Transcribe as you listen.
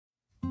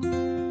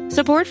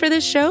Support for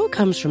this show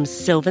comes from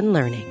Sylvan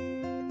Learning.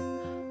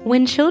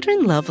 When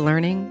children love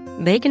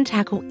learning, they can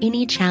tackle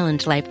any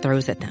challenge life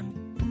throws at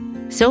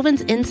them.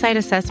 Sylvan's Insight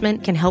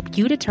Assessment can help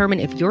you determine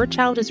if your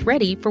child is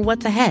ready for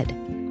what's ahead.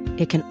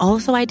 It can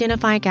also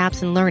identify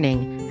gaps in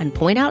learning and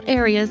point out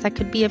areas that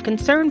could be of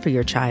concern for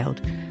your child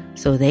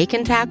so they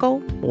can tackle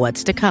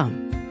what's to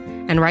come.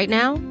 And right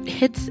now,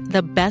 it's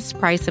the best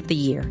price of the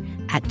year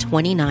at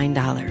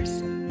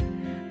 $29.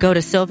 Go to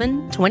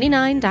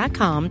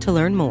sylvan29.com to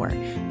learn more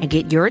and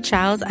get your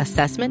child's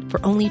assessment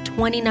for only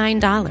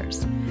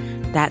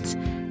 $29. That's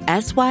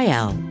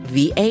SYLVAN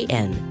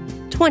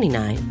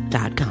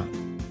 29.com.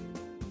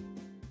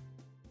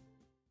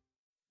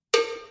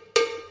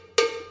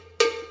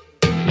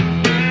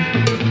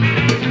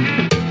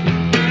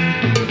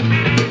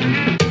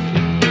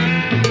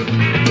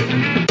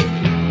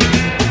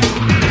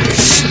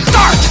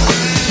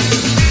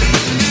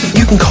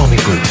 You can call me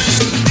Bruce.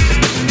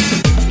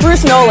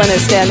 Bruce Nolan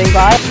is standing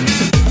by.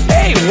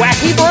 Hey,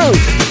 Wacky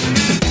Bruce!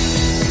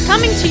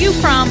 Coming to you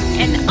from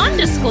an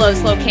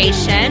undisclosed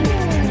location,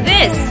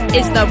 this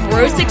is the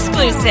Bruce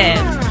Exclusive.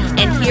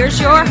 And here's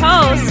your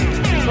host,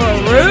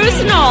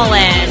 Bruce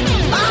Nolan.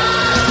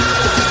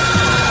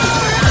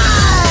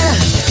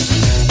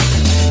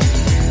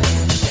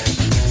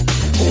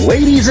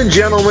 Ladies and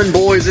gentlemen,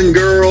 boys and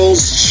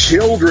girls,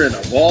 children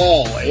of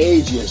all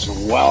ages,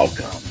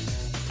 welcome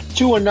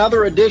to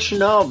another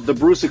edition of the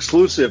Bruce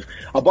Exclusive,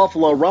 a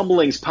Buffalo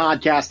Rumblings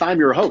podcast. I'm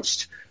your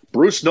host,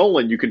 Bruce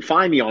Nolan. You can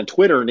find me on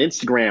Twitter and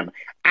Instagram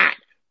at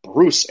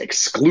Bruce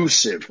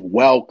Exclusive.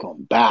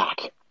 Welcome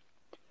back.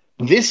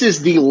 This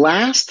is the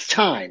last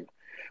time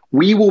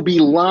we will be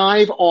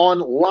live on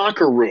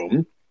Locker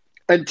Room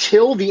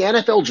until the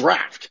NFL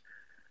Draft.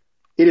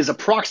 It is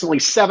approximately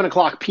 7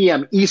 o'clock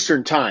p.m.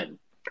 Eastern Time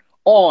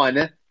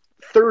on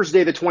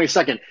Thursday the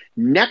 22nd.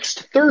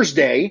 Next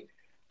Thursday,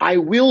 I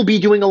will be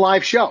doing a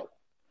live show,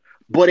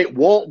 but it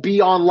won't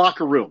be on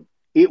Locker Room.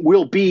 It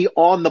will be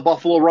on the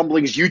Buffalo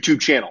Rumblings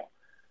YouTube channel.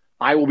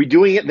 I will be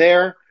doing it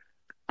there.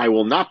 I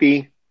will not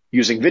be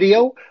using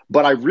video,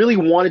 but I really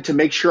wanted to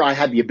make sure I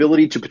had the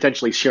ability to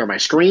potentially share my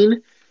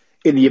screen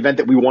in the event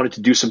that we wanted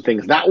to do some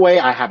things that way.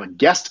 I have a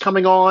guest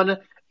coming on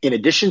in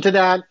addition to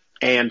that,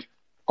 and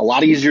a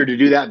lot easier to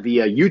do that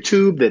via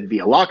YouTube than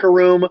via Locker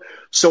Room.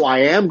 So I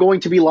am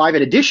going to be live.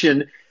 In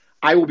addition,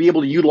 I will be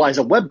able to utilize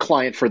a web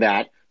client for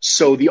that,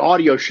 so the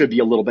audio should be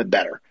a little bit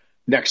better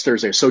next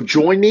Thursday. So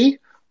join me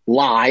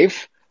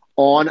live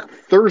on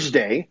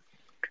Thursday.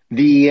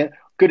 The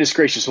goodness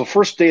gracious, the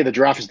first day of the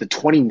draft is the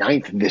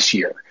 29th this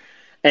year.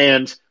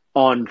 And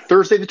on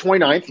Thursday the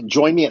 29th,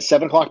 join me at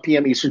 7 o'clock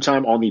p.m. Eastern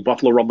Time on the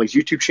Buffalo Rumblings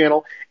YouTube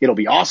channel. It'll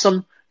be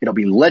awesome. It'll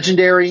be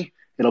legendary.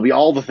 It'll be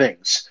all the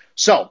things.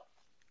 So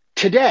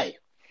today,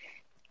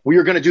 we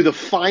are going to do the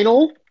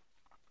final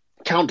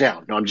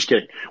countdown. No, I'm just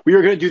kidding. We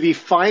are going to do the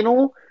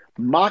final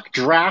mock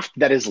draft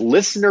that is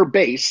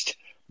listener-based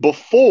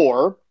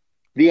before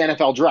the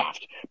NFL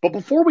Draft. But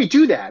before we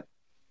do that,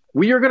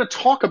 we are going to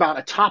talk about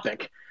a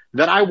topic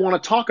that I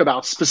want to talk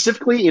about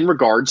specifically in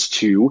regards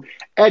to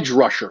edge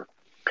rusher.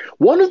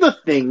 One of the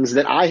things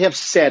that I have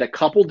said a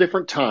couple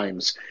different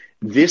times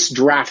this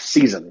draft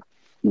season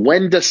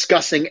when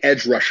discussing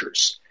edge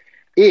rushers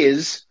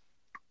is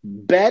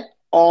bet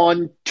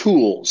on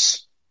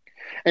tools.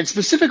 And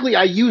specifically,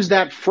 I use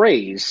that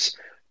phrase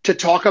to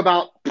talk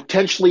about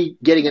potentially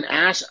getting a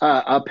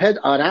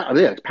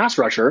pass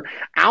rusher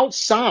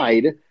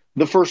outside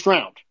the first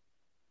round.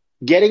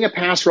 Getting a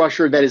pass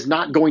rusher that is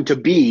not going to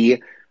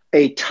be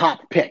a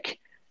top pick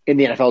in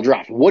the NFL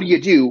Draft. What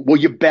do? Well,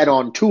 you bet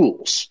on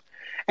tools.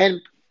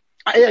 And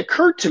it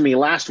occurred to me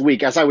last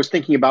week as I was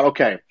thinking about,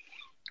 okay,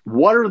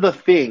 what are the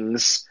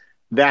things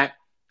that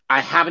I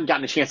haven't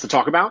gotten a chance to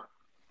talk about?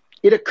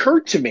 It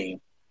occurred to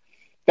me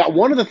that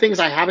one of the things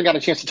I haven't got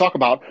a chance to talk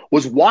about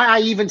was why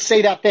I even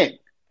say that thing.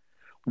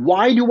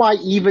 Why do I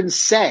even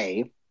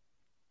say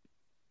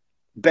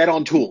bet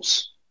on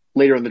tools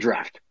later in the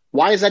draft?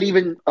 Why is that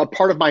even a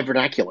part of my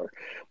vernacular?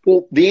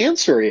 Well, the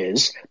answer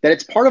is that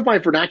it's part of my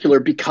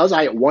vernacular because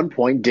I at one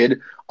point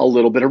did a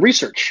little bit of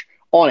research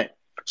on it.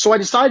 So I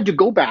decided to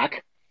go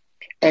back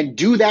and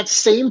do that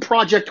same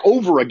project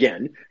over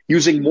again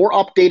using more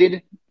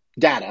updated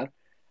data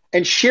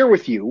and share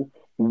with you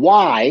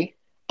why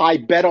I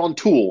bet on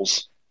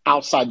tools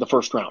outside the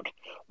first round.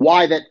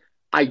 Why that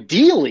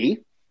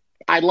ideally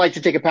I'd like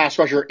to take a pass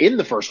rusher in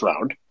the first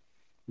round,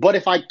 but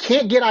if I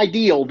can't get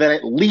ideal, then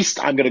at least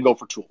I'm going to go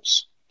for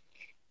tools.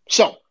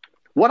 So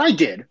what I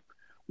did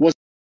was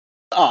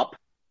up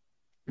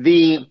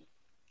the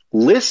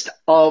list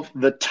of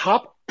the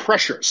top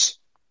pressures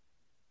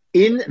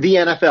in the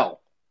NFL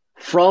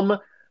from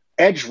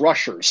edge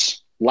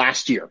rushers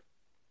last year.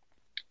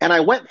 And I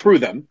went through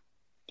them,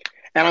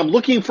 and I'm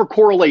looking for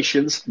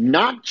correlations,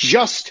 not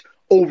just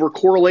over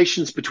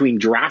correlations between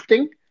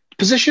drafting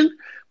position,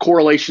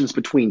 correlations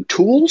between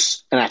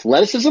tools and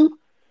athleticism,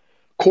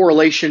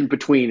 correlation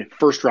between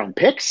first-round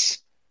picks,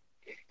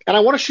 and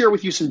I want to share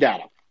with you some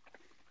data.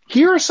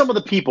 Here are some of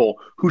the people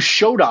who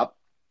showed up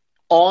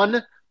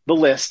on the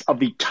list of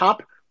the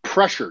top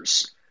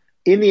pressures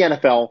in the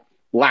NFL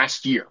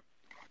last year.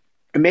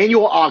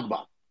 Emmanuel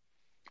Ogbah,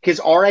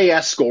 his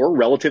RAS score,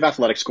 relative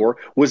athletic score,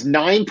 was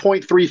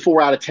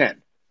 9.34 out of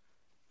 10.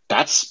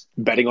 That's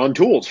betting on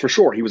tools for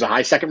sure. He was a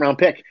high second-round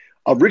pick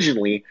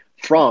originally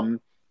from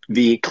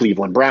the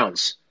Cleveland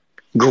Browns.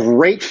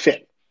 Great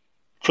fit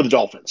for the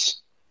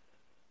Dolphins.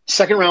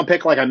 Second-round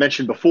pick, like I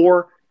mentioned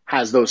before,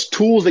 has those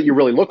tools that you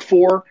really look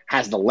for,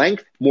 has the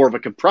length, more of a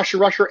compression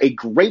rusher, a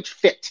great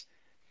fit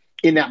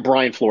in that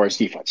Brian Flores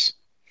defense.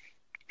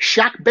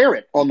 Shaq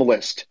Barrett on the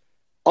list,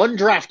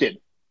 undrafted,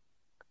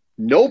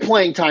 no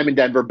playing time in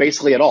Denver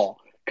basically at all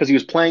because he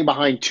was playing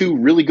behind two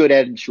really good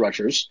edge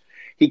rushers.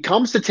 He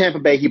comes to Tampa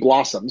Bay, he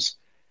blossoms.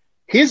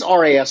 His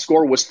RAS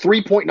score was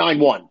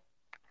 3.91,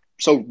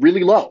 so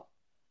really low.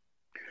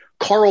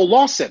 Carl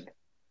Lawson,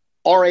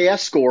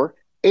 RAS score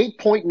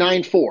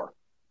 8.94.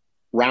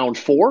 Round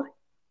 4,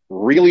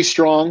 really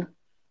strong,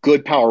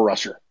 good power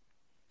rusher.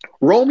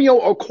 Romeo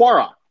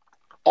Okwara,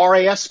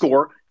 RAS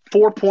score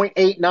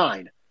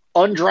 4.89,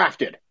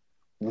 undrafted,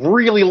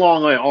 really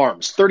long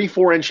arms,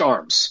 34-inch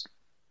arms.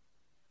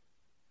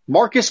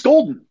 Marcus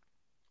Golden,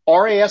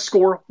 RAS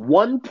score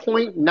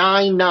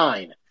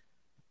 1.99,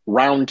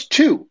 round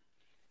 2,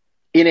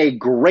 in a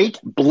great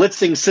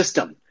blitzing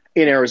system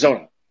in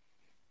Arizona.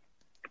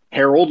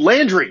 Harold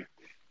Landry,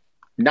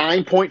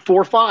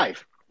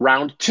 9.45,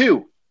 round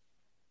 2.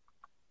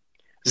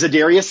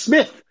 Zadarius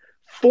Smith,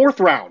 4th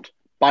round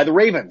by the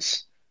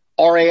Ravens,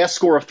 RAS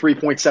score of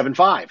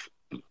 3.75.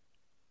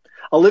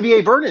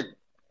 Olivier Vernon,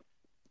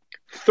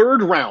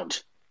 3rd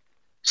round,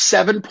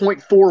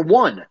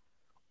 7.41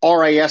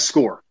 RAS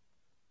score.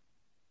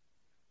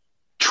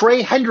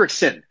 Trey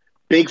Hendrickson,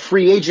 big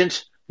free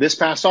agent this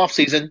past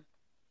offseason,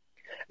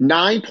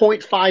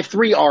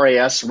 9.53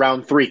 RAS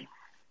round 3.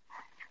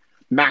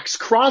 Max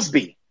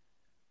Crosby,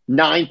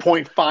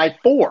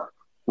 9.54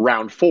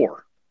 round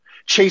 4.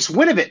 Chase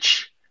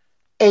Winovich,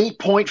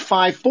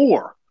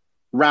 8.54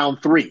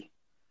 round 3.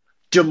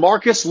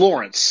 DeMarcus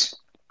Lawrence,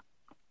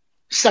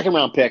 2nd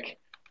round pick,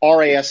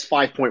 RAS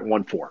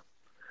 5.14.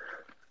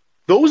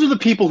 Those are the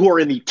people who are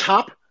in the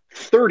top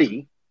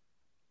 30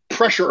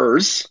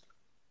 pressurers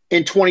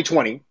in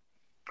 2020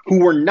 who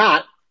were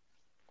not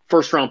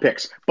first-round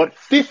picks. But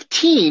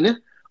 15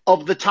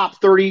 of the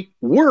top 30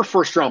 were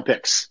first-round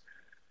picks.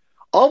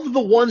 Of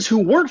the ones who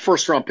weren't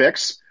first-round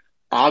picks,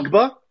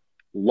 Ogbah,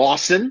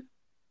 Lawson,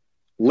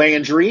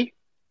 Landry,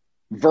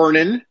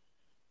 Vernon,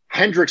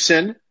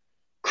 Hendrickson,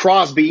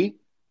 Crosby,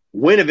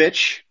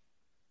 Winovich,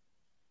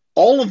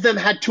 all of them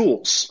had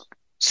tools,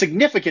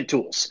 significant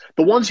tools.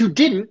 The ones who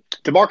didn't,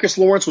 DeMarcus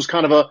Lawrence was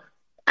kind of an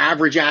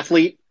average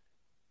athlete.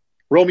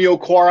 Romeo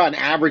Okwara, an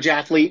average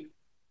athlete.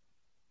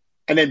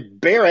 And then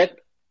Barrett,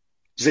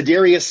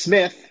 Zadarius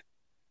Smith,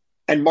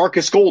 and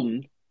Marcus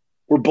Golden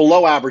were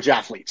below average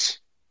athletes.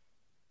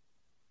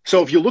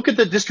 So if you look at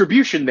the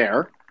distribution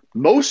there,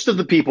 most of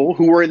the people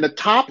who were in the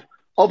top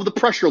of the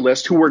pressure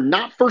list who were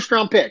not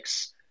first-round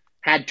picks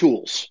had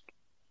tools.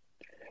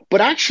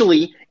 But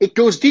actually, it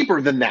goes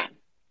deeper than that.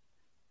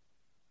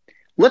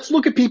 Let's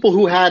look at people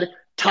who had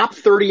top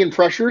 30 in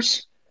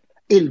pressures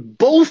in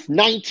both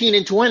 19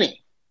 and 20.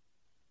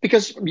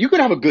 Because you could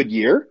have a good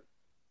year.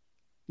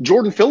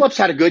 Jordan Phillips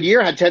had a good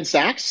year, had 10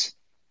 sacks.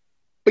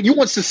 But you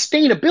want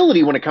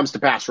sustainability when it comes to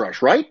pass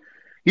rush, right?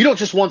 You don't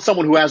just want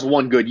someone who has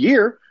one good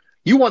year.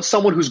 You want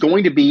someone who's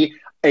going to be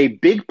a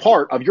big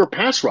part of your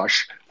pass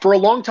rush for a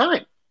long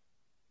time.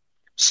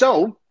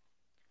 So,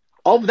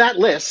 of that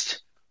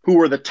list, who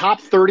were the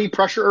top 30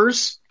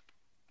 pressurers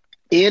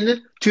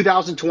in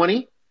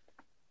 2020,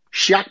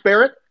 Shaq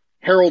Barrett,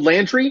 Harold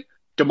Landry,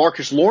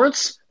 DeMarcus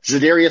Lawrence,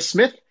 Zadarius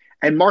Smith,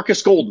 and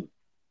Marcus Golden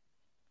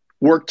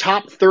were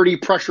top 30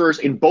 pressurers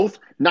in both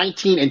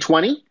 19 and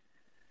 20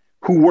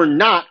 who were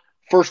not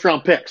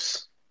first-round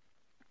picks.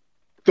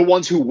 The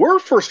ones who were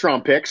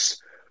first-round picks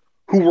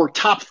who were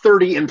top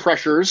 30 in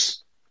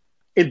pressures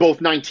in both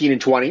 19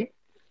 and 20,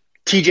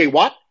 TJ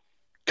Watt,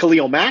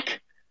 Khalil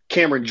Mack,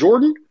 Cameron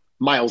Jordan,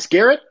 Myles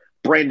Garrett,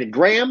 Brandon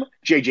Graham,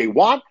 JJ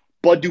Watt,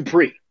 Bud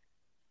Dupree.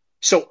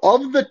 So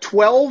of the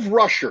 12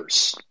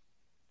 rushers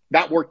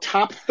that were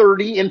top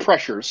 30 in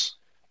pressures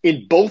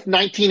in both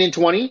 19 and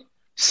 20,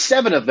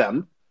 7 of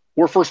them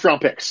were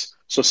first-round picks.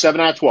 So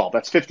 7 out of 12.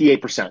 That's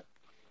 58%.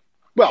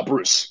 Well,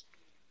 Bruce,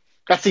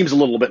 that seems a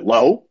little bit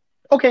low.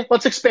 Okay,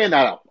 let's expand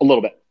that out a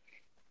little bit.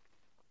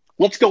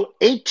 Let's go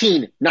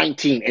 18,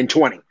 19, and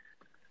 20.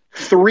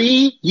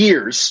 3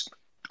 years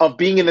of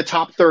being in the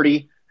top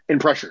 30 in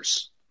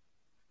pressures.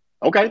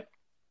 Okay.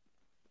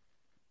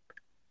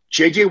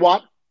 J.J.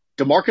 Watt,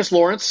 DeMarcus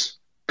Lawrence,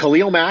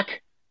 Khalil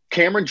Mack,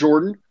 Cameron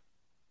Jordan,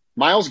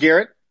 Myles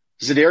Garrett,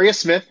 Zadarius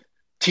Smith,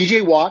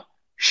 T.J. Watt,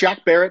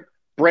 Shaq Barrett,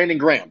 Brandon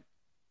Graham.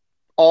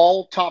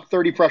 All top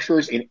 30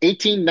 pressurers in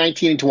 18,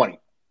 19, and 20.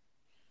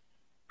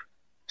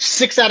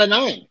 6 out of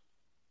 9,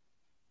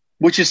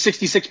 which is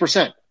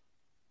 66%.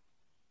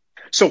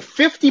 So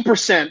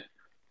 50%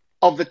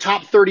 of the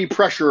top 30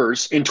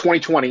 pressurers in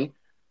 2020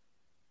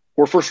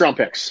 were first-round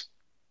picks.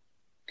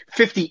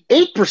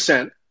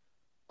 58%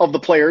 of the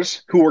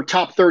players who were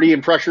top 30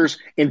 in pressures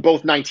in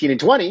both 19 and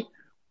 20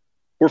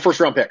 were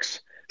first-round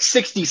picks.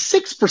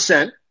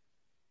 66%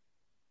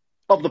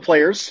 of the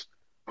players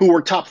who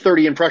were top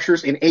 30 in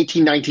pressures in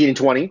 18, 19, and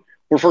 20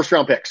 were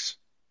first-round picks.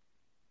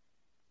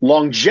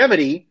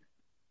 Longevity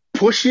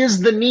pushes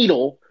the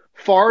needle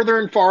farther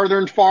and farther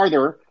and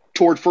farther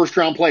toward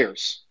first-round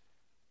players.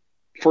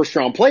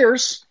 First-round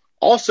players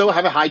also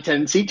have a high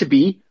tendency to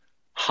be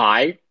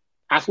high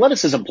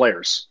athleticism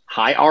players,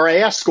 high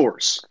RAS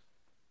scores.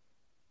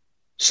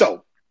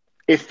 So,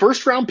 if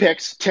first-round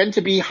picks tend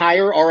to be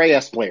higher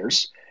RAS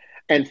players,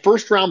 and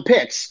first-round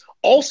picks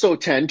also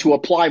tend to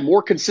apply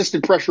more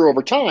consistent pressure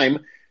over time,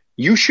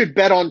 you should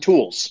bet on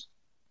tools.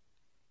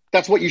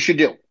 That's what you should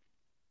do.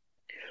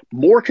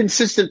 More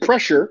consistent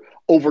pressure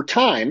over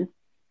time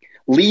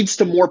leads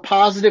to more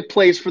positive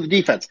plays for the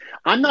defense.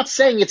 I'm not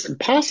saying it's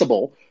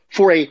impossible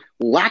for a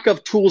lack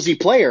of toolsy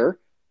player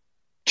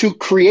to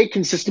create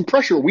consistent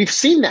pressure. We've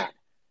seen that.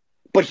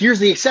 But here's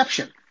the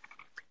exception.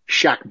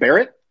 Shaq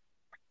Barrett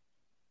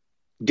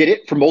did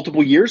it for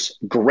multiple years.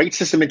 Great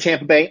system in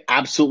Tampa Bay.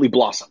 Absolutely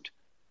blossomed.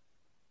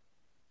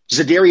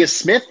 Zadarius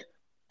Smith,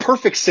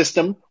 perfect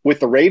system with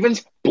the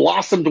Ravens.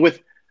 Blossomed with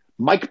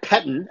Mike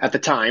Pettin at the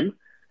time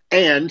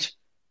and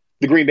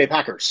the Green Bay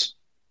Packers.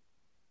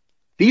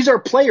 These are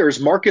players.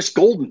 Marcus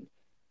Golden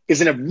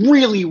is in a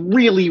really,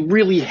 really,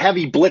 really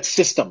heavy blitz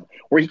system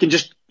where he can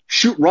just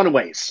shoot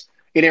runaways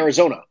in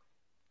Arizona.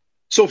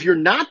 So if you're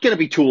not going to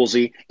be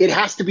toolsy, it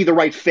has to be the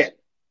right fit.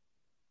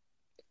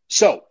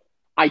 So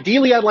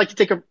ideally, I'd like to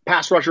take a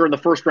pass rusher in the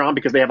first round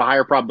because they have a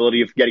higher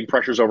probability of getting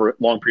pressures over a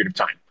long period of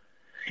time.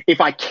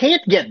 If I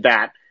can't get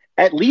that,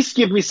 at least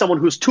give me someone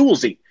who's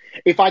toolsy.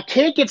 If I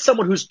can't get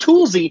someone who's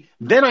toolsy,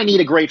 then I need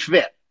a great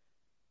fit.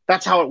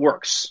 That's how it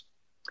works.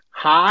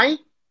 High,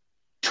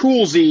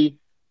 toolsy,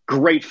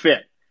 great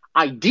fit.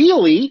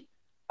 Ideally,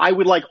 I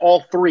would like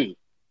all three.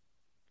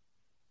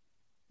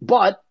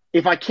 But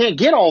if I can't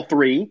get all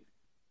three,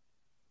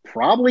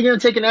 probably going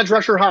to take an edge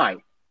rusher high.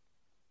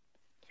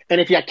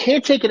 And if I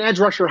can't take an edge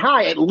rusher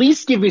high, at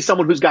least give me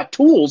someone who's got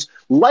tools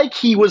like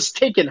he was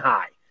taken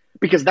high.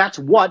 Because that's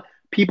what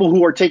people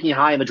who are taking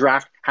high in the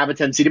draft have a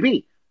tendency to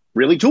be.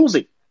 Really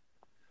toolsy.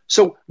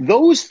 So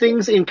those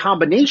things in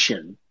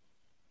combination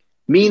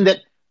mean that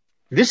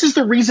this is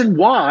the reason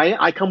why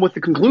I come with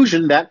the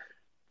conclusion that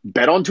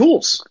bet on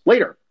tools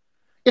later.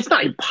 It's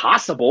not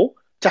impossible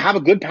to have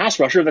a good pass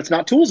rusher that's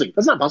not toolsy.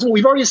 That's not possible.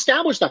 We've already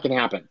established that can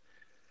happen.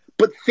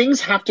 But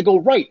things have to go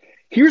right.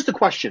 Here's the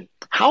question.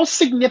 How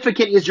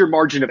significant is your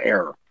margin of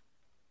error?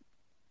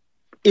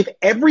 If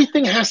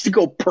everything has to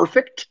go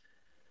perfect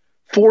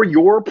for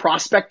your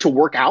prospect to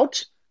work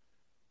out,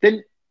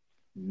 then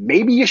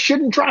maybe you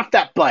shouldn't draft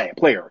that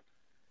player.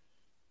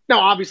 Now,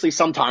 obviously,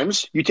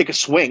 sometimes you take a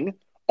swing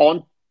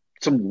on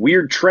some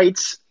weird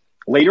traits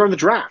later in the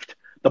draft.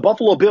 The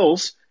Buffalo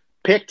Bills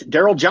picked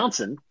Darryl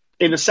Johnson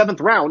in the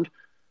 7th round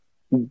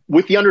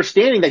with the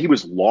understanding that he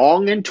was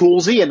long and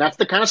toolsy, and that's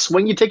the kind of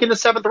swing you take in the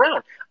 7th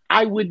round.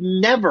 I would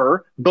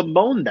never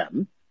bemoan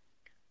them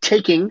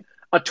taking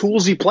a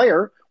toolsy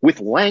player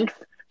with length,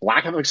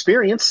 lack of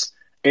experience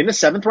in the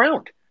 7th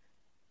round.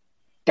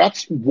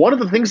 That's one of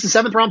the things the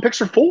 7th round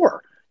picks are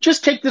for.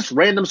 Just take this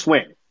random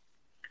swing.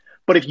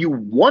 But if you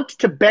want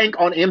to bank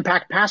on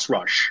impact pass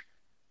rush,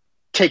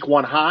 take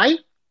one high.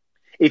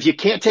 If you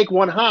can't take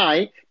one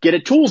high, get a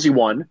toolsy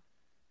one.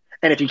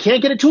 And if you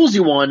can't get a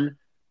toolsy one,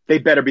 they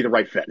better be the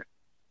right fit.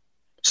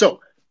 So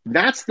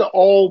that's the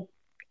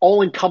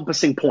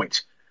all-encompassing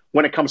point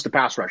when it comes to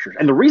pass rushers.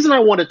 And the reason I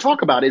want to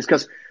talk about it is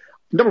because,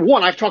 number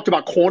one, I've talked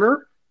about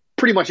corner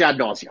pretty much ad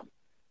nauseum.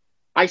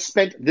 I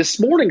spent this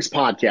morning's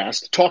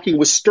podcast talking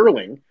with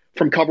Sterling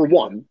from Cover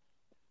One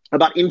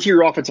about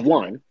interior offensive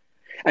line.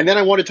 And then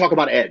I want to talk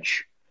about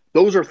edge.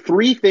 Those are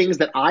three things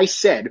that I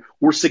said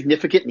were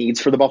significant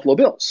needs for the Buffalo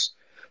Bills.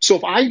 So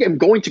if I am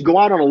going to go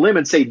out on a limb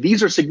and say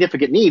these are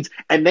significant needs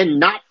and then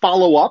not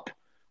follow up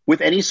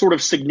with any sort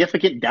of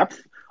significant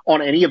depth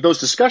on any of those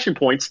discussion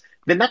points,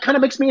 then that kind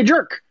of makes me a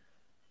jerk.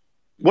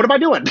 What am I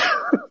doing?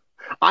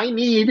 I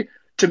need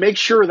to make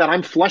sure that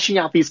I'm fleshing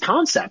out these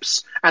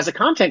concepts as a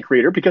content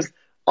creator, because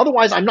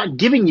otherwise I'm not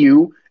giving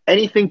you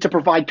anything to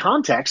provide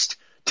context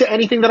to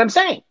anything that I'm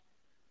saying.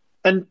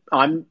 And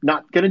I'm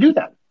not going to do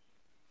that.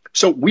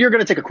 So we are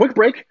going to take a quick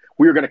break.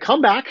 We are going to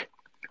come back.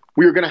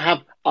 We are going to have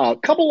a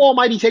couple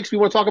almighty takes we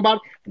want to talk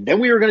about. And then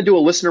we are going to do a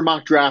listener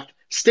mock draft.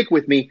 Stick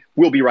with me.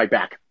 We'll be right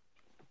back.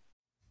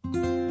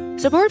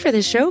 Support for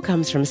this show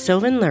comes from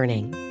Sylvan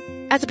Learning.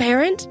 As a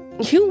parent,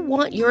 you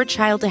want your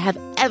child to have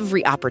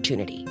every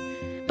opportunity.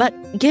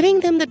 But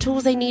giving them the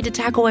tools they need to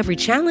tackle every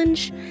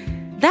challenge,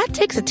 that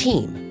takes a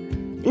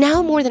team.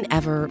 Now more than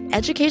ever,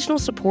 educational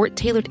support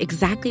tailored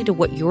exactly to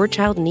what your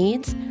child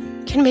needs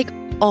can make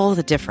all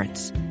the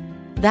difference.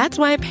 That's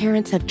why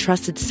parents have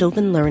trusted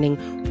Sylvan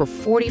Learning for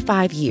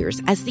 45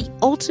 years as the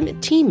ultimate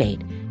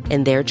teammate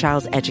in their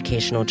child's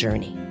educational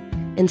journey,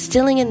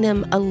 instilling in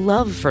them a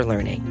love for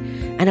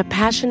learning and a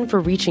passion for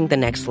reaching the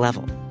next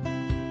level.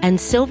 And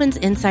Sylvan's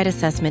Insight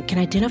Assessment can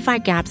identify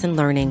gaps in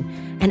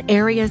learning and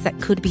areas that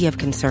could be of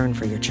concern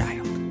for your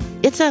child.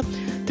 It's a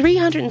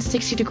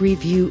 360-degree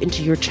view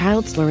into your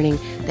child's learning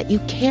that you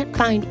can't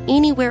find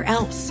anywhere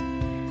else,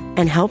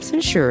 and helps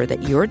ensure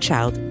that your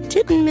child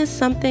didn't miss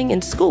something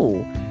in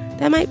school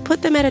that might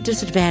put them at a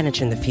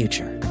disadvantage in the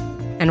future.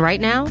 And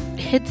right now,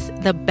 it's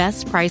the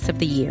best price of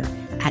the year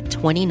at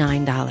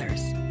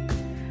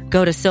 $29.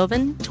 Go to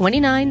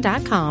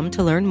sylvan29.com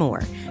to learn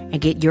more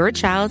and get your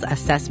child's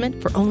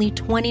assessment for only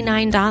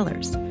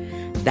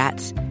 $29.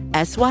 That's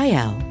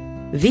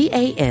SYLVAN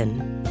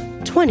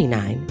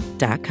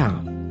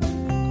 29.com.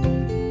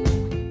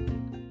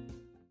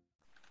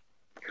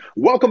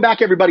 Welcome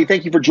back, everybody.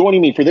 Thank you for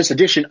joining me for this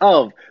edition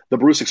of the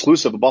Bruce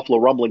Exclusive, the Buffalo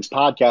Rumblings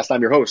podcast.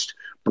 I'm your host,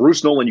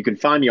 Bruce Nolan. You can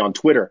find me on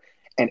Twitter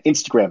and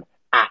Instagram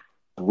at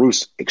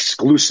Bruce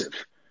Exclusive.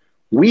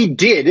 We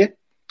did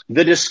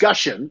the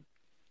discussion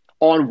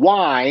on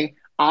why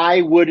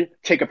I would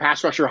take a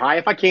pass rusher high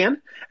if I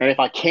can, and if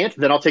I can't,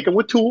 then I'll take him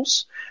with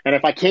tools. And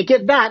if I can't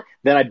get that,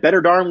 then I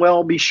better darn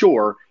well be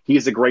sure he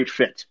is a great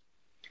fit.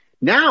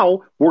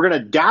 Now we're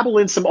going to dabble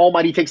in some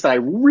almighty takes that I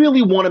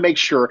really want to make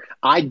sure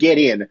I get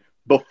in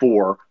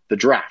before the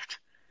draft.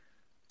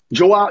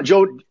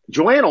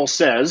 Joanne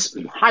says,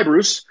 "Hi,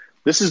 Bruce.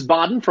 This is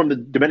Baden from the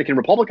Dominican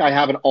Republic. I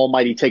have an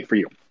almighty take for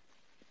you.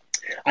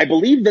 I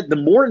believe that the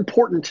more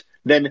important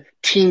than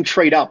team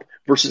trade up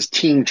versus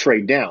team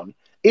trade down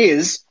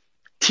is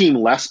team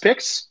less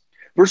picks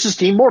versus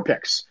team more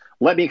picks.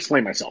 Let me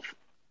explain myself.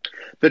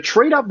 The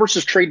trade up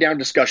versus trade down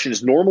discussion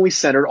is normally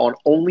centered on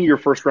only your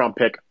first round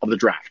pick of the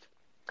draft.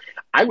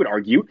 I would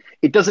argue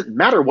it doesn't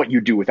matter what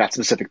you do with that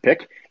specific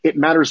pick. It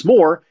matters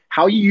more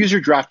how you use your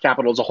draft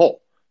capital as a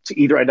whole to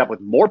either end up with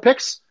more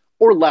picks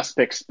or less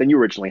picks than you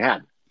originally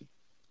had.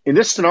 In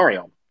this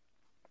scenario,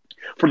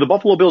 for the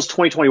Buffalo Bills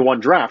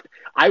 2021 draft,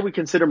 I would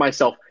consider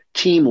myself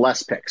team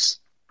less picks.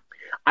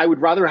 I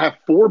would rather have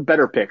 4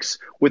 better picks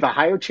with a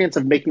higher chance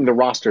of making the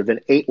roster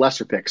than 8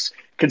 lesser picks,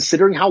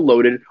 considering how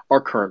loaded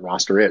our current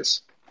roster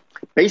is.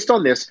 Based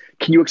on this,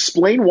 can you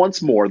explain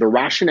once more the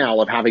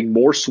rationale of having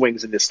more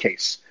swings in this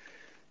case?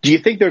 Do you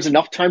think there's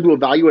enough time to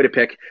evaluate a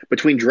pick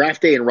between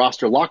draft day and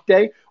roster lock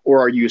day,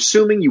 or are you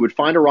assuming you would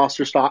find a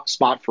roster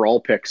spot for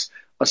all picks,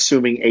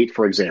 assuming 8,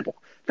 for example?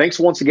 Thanks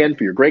once again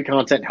for your great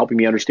content and helping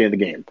me understand the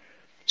game."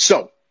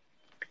 So,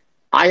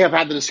 I have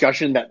had the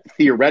discussion that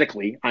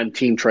theoretically I'm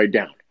team trade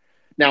down.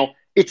 Now,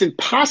 it's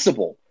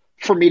impossible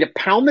for me to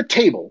pound the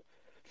table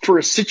for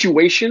a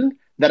situation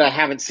that I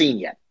haven't seen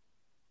yet.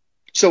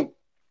 So,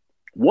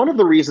 one of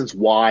the reasons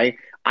why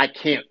I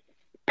can't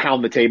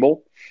pound the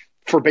table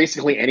for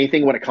basically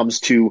anything when it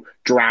comes to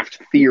draft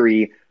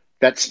theory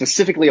that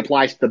specifically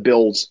applies to the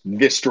Bills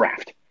this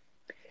draft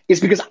is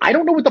because I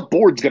don't know what the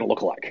board's going to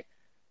look like.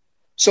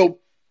 So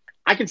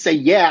I can say,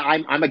 yeah,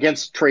 I'm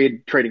against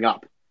trading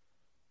up.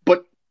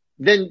 But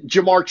then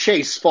Ja'Marr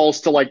Chase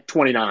falls to like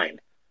 29.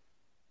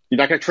 You're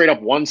not going to trade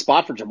up one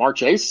spot for Ja'Marr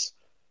Chase?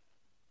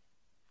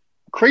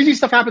 Crazy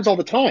stuff happens all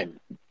the time.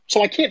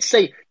 So I can't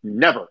say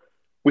never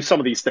with some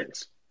of these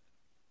things.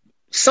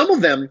 Some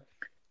of them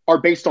are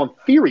based on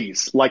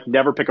theories like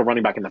never pick a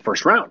running back in the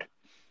first round.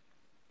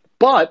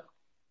 But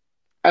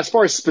as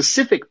far as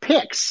specific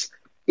picks,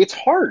 it's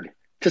hard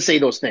to say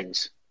those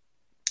things.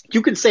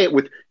 You can say it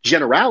with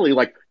generality,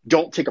 like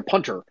don't take a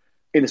punter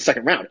in the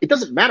second round. It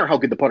doesn't matter how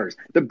good the punter is.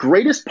 The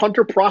greatest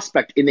punter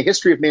prospect in the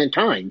history of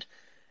mankind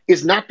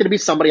is not going to be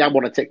somebody I'm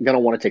going to take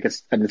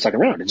in the second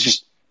round. It's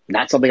just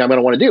not something I'm going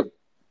to want to do.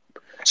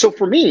 So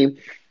for me,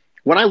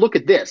 when I look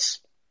at this,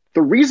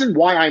 the reason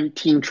why I'm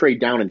team trade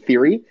down in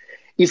theory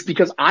is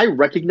because I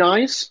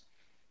recognize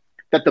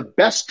that the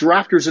best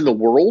drafters in the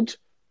world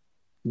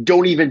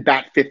don't even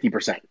bat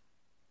 50%.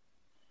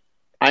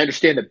 I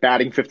understand that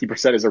batting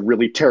 50% is a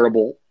really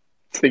terrible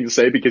thing to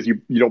say because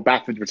you don't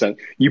bat 50%,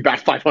 you bat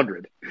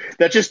 500.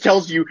 That just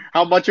tells you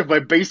how much of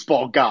a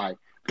baseball guy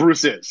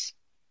Bruce is.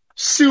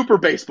 Super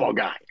baseball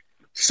guy.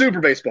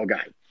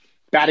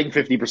 Batting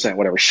 50%,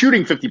 whatever.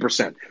 Shooting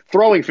 50%,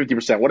 throwing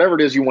 50%, whatever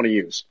it is you want to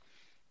use.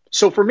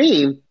 So for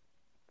me,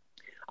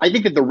 I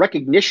think that the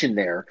recognition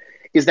there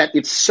is that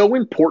it's so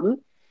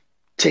important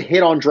to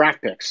hit on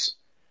draft picks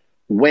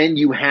when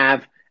you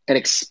have an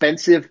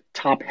expensive,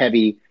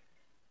 top-heavy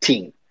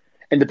team.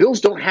 And the Bills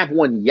don't have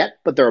one yet,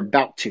 but they're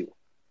about to.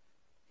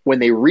 When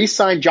they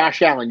re-sign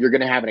Josh Allen, you're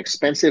going to have an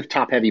expensive,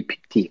 top-heavy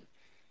team.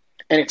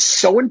 And it's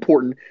so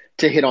important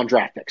to hit on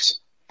draft picks.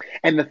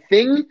 And the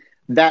thing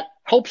that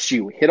helps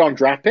you hit on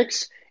draft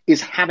picks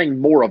is having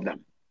more of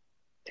them.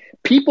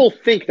 People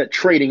think that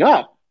trading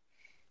up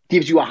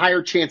gives you a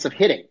higher chance of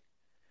hitting.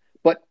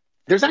 But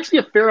there's actually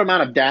a fair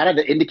amount of data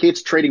that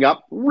indicates trading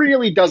up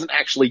really doesn't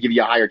actually give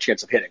you a higher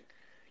chance of hitting.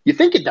 You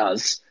think it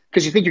does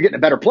because you think you're getting a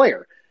better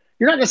player.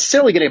 You're not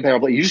necessarily getting a better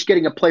player. You're just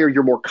getting a player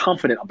you're more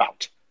confident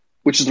about,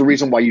 which is the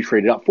reason why you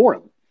traded up for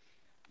him.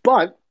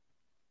 But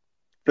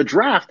the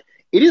draft,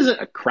 it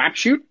isn't a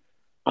crapshoot.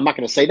 I'm not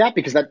going to say that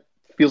because that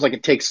feels like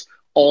it takes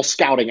all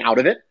scouting out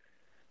of it.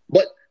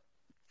 But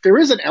there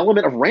is an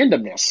element of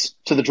randomness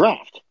to the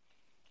draft.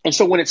 And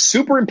so when it's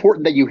super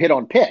important that you hit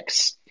on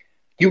picks,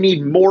 you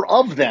need more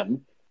of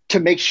them to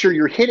make sure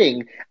you're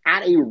hitting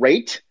at a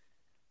rate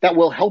that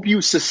will help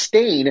you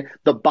sustain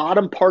the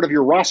bottom part of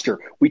your roster.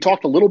 We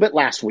talked a little bit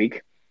last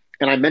week,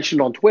 and I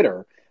mentioned on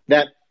Twitter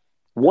that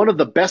one of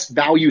the best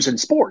values in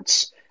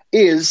sports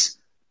is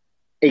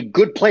a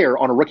good player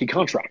on a rookie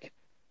contract.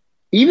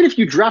 Even if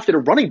you drafted a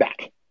running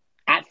back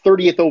at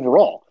 30th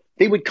overall,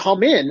 they would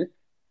come in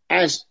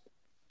as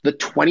the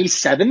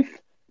 27th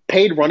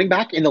paid running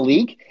back in the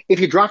league. If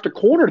you draft a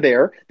corner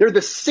there, they're the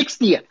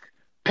 60th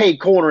paid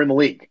corner in the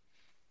league.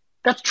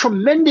 That's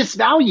tremendous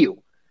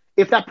value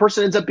if that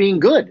person ends up being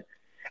good.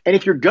 And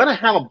if you're going to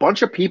have a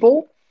bunch of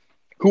people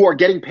who are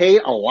getting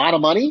paid a lot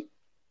of money,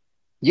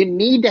 you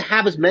need to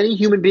have as many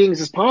human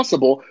beings as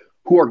possible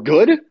who are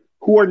good,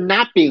 who are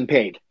not being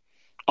paid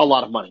a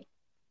lot of money.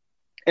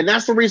 And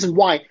that's the reason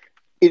why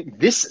at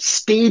this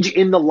stage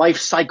in the life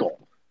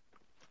cycle,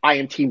 I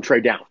am team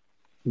trade down.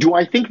 Do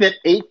I think that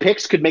 8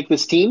 picks could make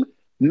this team?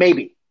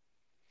 Maybe.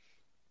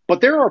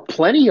 But there are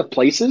plenty of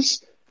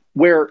places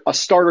where a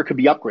starter could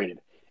be upgraded.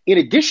 In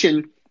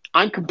addition,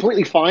 I'm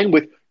completely fine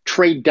with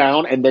trade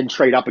down and then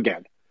trade up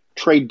again.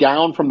 Trade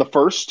down from the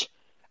first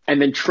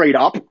and then trade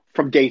up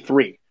from day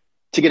 3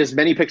 to get as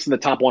many picks in the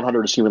top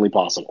 100 as humanly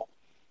possible.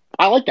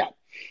 I like that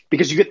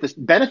because you get the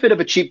benefit of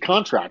a cheap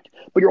contract,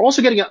 but you're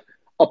also getting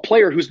a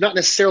player who's not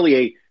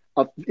necessarily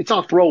it's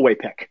not a throwaway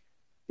pick.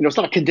 It's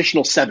not a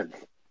conditional 7th.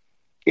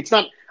 It's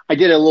not, I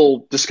did a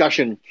little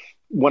discussion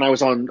when I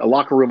was on a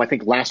locker room, I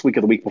think last week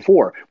or the week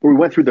before, where we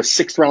went through the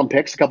 6th round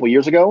picks a couple of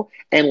years ago,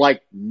 and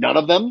none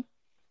of them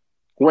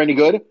were any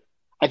good.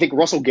 I think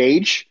Russell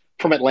Gage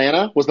from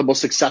Atlanta was the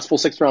most successful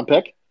 6th round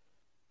pick.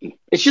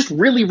 It's just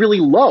really, really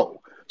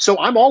low. So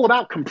I'm all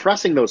about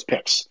compressing those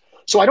picks.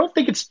 So I don't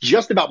think it's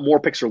just about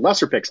more picks or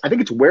lesser picks. I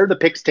think it's where the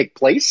picks take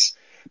place,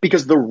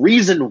 because the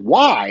reason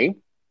why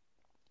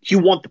you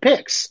want the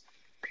picks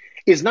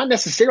is not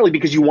necessarily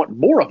because you want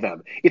more of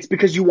them. It's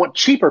because you want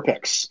cheaper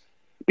picks,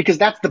 because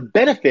that's the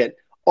benefit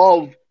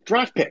of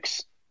draft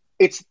picks.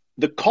 It's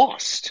the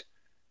cost,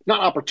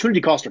 not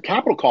opportunity cost or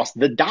capital cost,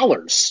 the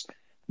dollars.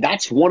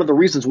 That's one of the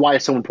reasons why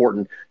it's so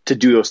important to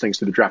do those things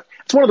through the draft.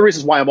 It's one of the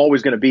reasons why I'm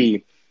always going to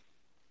be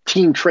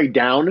team trade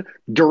down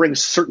during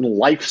certain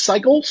life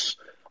cycles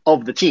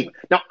of the team.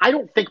 Now, I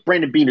don't think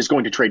Brandon Beane is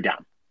going to trade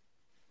down.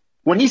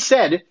 When he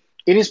said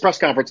in his press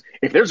conference,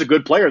 if there's a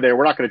good player there,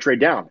 we're not going to trade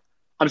down.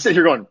 I'm sitting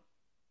here going,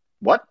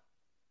 what?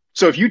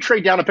 So if you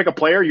trade down and pick a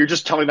player, you're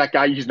just telling that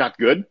guy he's not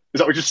good? Is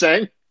that what you're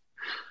saying?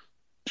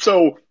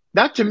 So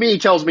that to me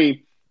tells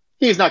me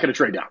he's not going to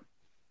trade down.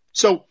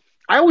 So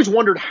I always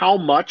wondered how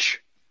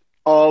much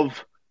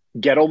of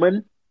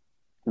Gettleman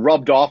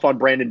rubbed off on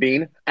Brandon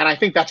Beane. And I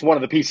think that's one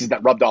of the pieces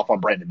that rubbed off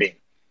on Brandon Beane.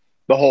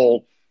 The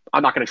whole,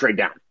 I'm not going to trade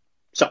down.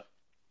 So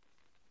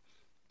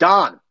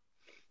Don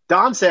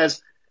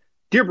says,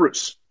 Dear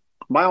Bruce,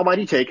 my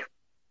almighty take,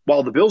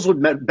 while the Bills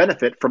would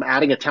benefit from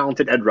adding a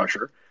talented edge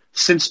rusher,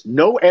 since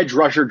no edge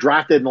rusher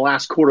drafted in the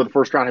last quarter of the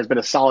first round has been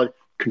a solid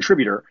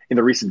contributor in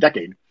the recent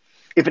decade,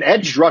 if an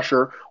edge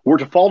rusher were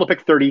to fall to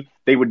pick 30,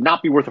 they would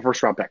not be worth a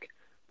first-round pick.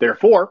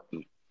 Therefore,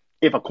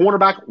 if a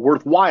cornerback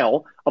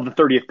worthwhile of the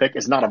 30th pick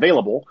is not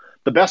available,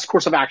 the best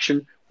course of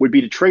action would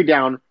be to trade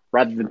down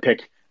rather than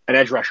pick an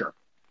edge rusher.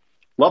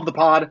 Love the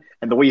pod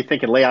and the way you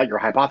think and lay out your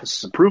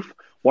hypothesis and proof.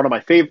 One of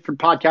my favorite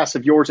podcasts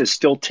of yours is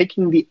still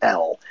Taking the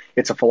L.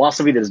 It's a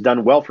philosophy that has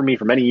done well for me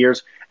for many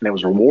years, and it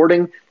was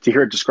rewarding to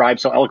hear it described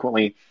so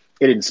eloquently.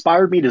 It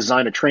inspired me to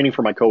design a training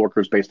for my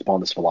coworkers based upon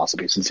this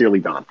philosophy.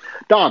 Sincerely, Don.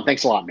 Don,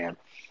 thanks a lot, man.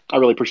 I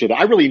really appreciate that.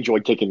 I really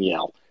enjoyed Taking the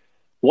L.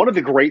 One of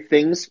the great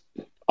things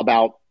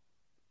about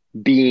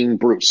being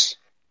Bruce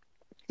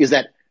is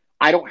that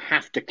I don't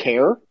have to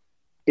care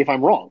if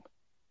I'm wrong.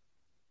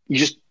 You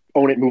just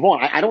own it and move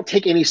on. I don't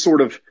take any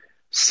sort of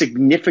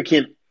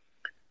significant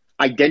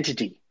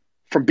identity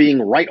from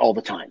being right all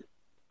the time.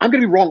 I'm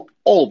going to be wrong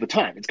all the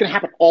time. It's going to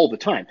happen all the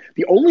time.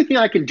 The only thing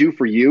I can do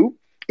for you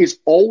is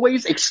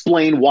always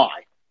explain why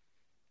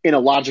in a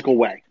logical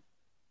way.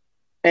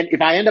 And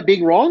if I end up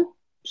being wrong,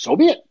 so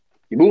be it.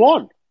 You move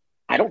on.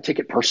 I don't take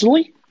it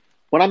personally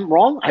when I'm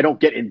wrong. I don't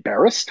get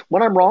embarrassed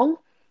when I'm wrong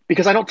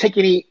because I don't take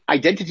any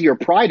identity or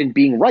pride in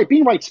being right.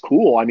 Being right's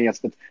cool. I mean,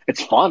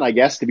 it's fun, I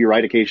guess, to be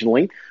right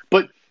occasionally,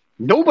 but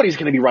nobody's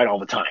going to be right all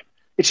the time.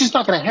 It's just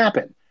not going to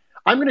happen.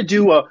 I'm going to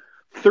do a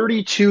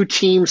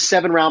 32-team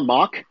 7-round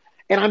mock,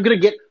 and I'm going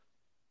to get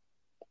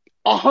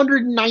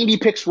 190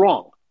 picks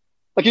wrong.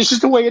 It's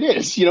just the way it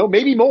is,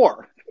 maybe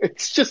more.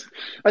 That's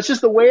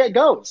just the way it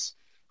goes.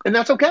 And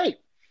that's okay.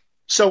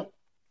 So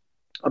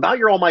about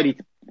your almighty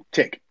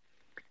take,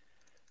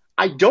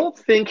 I don't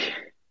think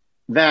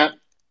that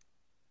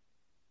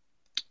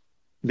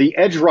the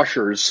edge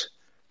rushers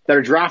that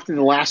are drafted in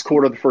the last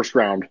quarter of the first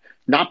round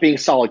not being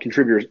solid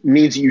contributors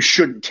means you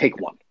shouldn't take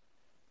one.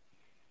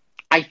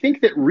 I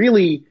think that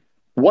really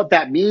what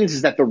that means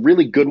is that the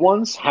really good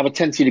ones have a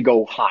tendency to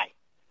go high.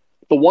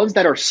 The ones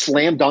that are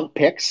slam dunk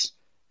picks,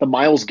 the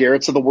Myles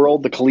Garretts of the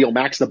world, the Khalil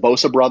Macks, the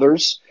Bosa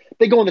brothers,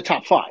 they go in the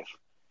top 5.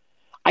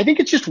 I think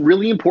it's just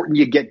really important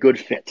you get good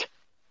fit.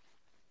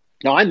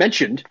 Now, I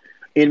mentioned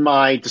in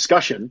my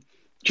discussion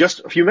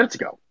just a few minutes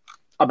ago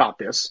about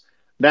this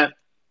that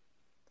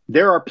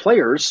there are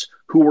players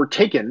who were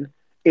taken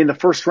in the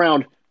first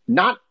round,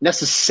 not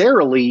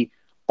necessarily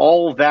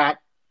all that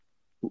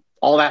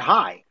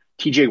high.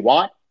 TJ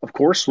Watt, of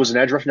course, was an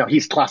edge rusher. Now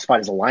he's classified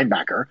as a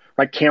linebacker,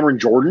 right? Cameron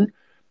Jordan,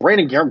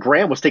 Brandon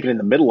Graham was taken in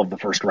the middle of the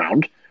first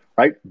round,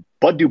 right?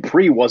 Bud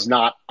Dupree was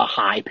not a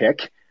high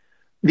pick.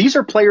 These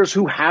are players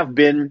who have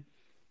been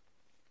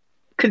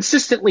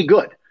consistently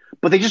good,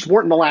 but they just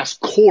weren't in the last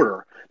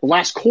quarter. The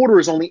last quarter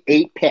is only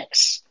 8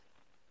 picks.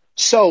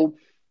 So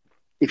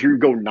if you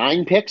go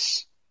 9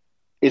 picks,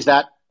 is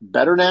that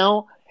better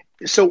now?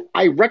 So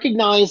I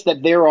recognize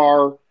that there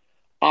are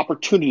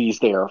opportunities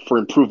there for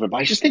improvement, but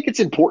I just think it's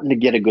important to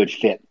get a good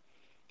fit.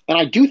 And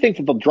I do think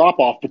that the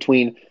drop-off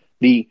between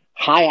the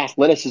high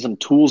athleticism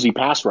toolsy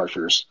pass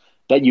rushers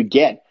that you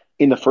get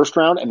in the first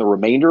round and the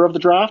remainder of the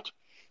draft,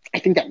 I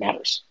think that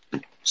matters.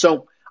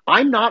 So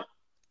I'm not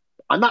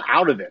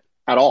out of it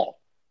at all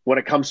when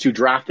it comes to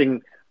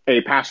drafting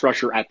a pass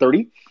rusher at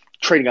 30,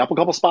 trading up a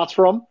couple spots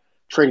for him,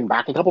 trading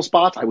back a couple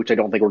spots, which I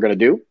don't think we're going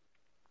to do.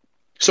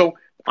 So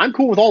I'm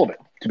cool with all of it,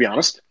 to be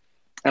honest.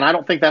 And I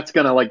don't think that's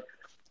going to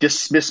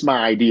dismiss my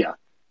idea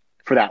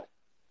for that.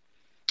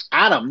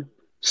 Adam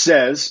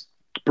says,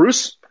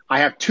 Bruce,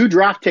 I have 2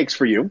 draft takes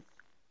for you.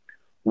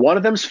 One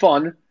of them's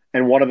fun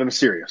and one of them's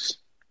serious.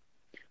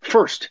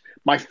 First,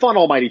 my fun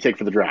almighty take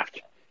for the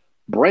draft.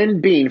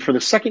 Brandon Beane, for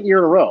the second year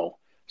in a row,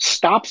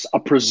 stops a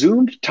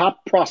presumed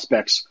top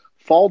prospect's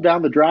fall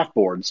down the draft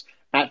boards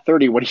at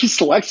 30 when he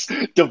selects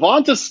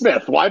Devonta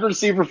Smith, wide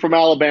receiver from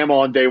Alabama,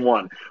 on day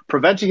 1,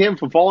 preventing him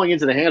from falling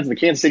into the hands of the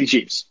Kansas City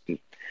Chiefs.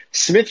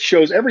 Smith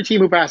shows every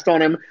team who passed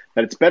on him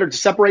that it's better to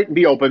separate and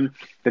be open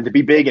than to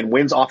be big, and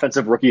wins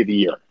Offensive Rookie of the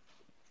Year.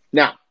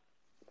 Now,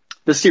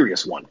 the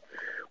serious one,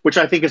 which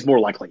I think is more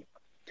likely.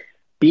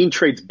 Beane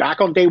trades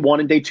back on day 1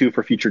 and day 2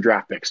 for future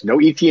draft picks. No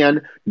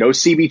ETN, no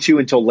CB2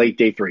 until late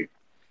day 3.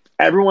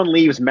 Everyone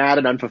leaves mad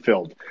and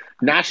unfulfilled.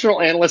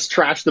 National analysts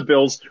trash the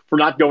Bills for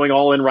not going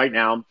all in right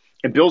now,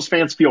 and Bills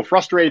fans feel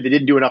frustrated they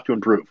didn't do enough to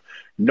improve.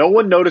 No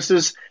one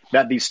notices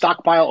that the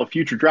stockpile of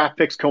future draft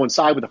picks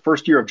coincide with the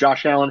first year of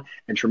Josh Allen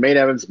and Tremaine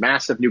Evans'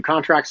 massive new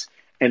contracts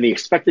and the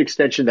expected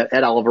extension that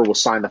Ed Oliver will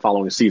sign the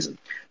following season.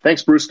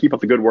 Thanks, Bruce. Keep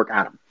up the good work,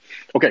 Adam.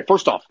 Okay,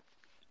 first off,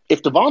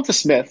 if Devonta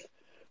Smith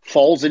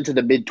falls into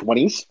the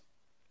mid-20s,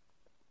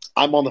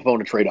 I'm on the phone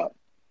to trade up.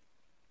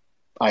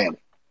 I am.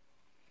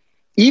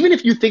 Even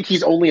if you think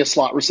he's only a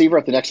slot receiver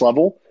at the next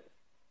level,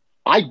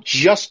 I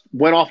just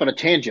went off on a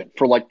tangent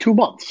for 2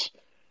 months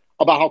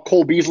about how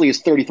Cole Beasley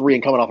is 33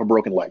 and coming off a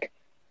broken leg.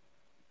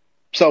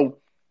 So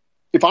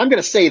if I'm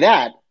going to say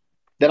that,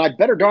 then I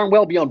better darn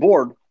well be on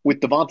board with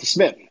Devonta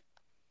Smith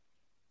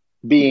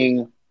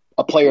being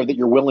a player that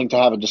you're willing to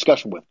have a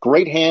discussion with.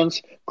 Great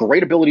hands,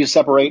 great ability to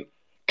separate,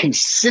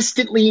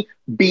 consistently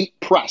beat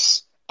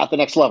press at the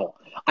next level.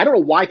 I don't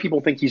know why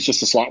people think he's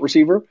just a slot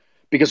receiver,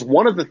 because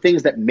one of the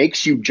things that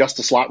makes you just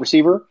a slot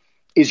receiver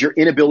is your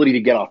inability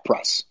to get off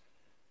press.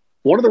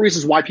 One of the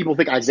reasons why people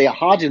think Isaiah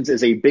Hodgins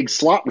is a big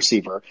slot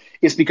receiver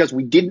is because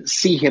we didn't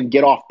see him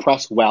get off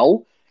press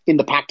well in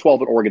the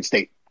Pac-12 at Oregon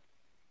State.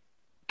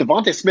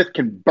 Devonta Smith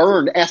can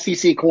burn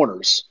SEC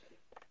corners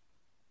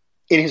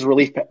in his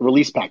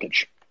release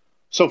package.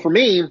 So for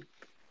me,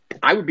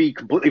 I would be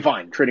completely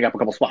fine trading up a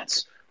couple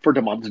spots for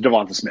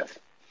Devonta Smith.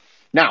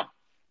 Now,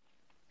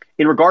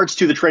 in regards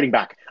to the trading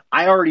back,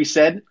 I already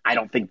said I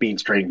don't think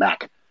Beane's trading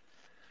back.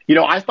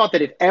 I thought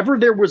that if ever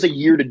there was a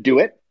year to do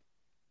it,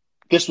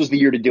 this was the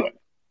year to do it.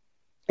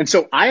 And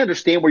so I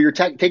understand where your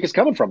take is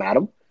coming from,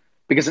 Adam,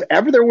 because if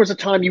ever there was a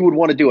time you would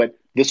want to do it,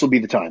 this would be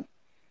the time.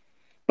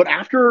 But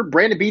after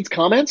Brandon Beane's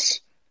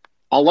comments,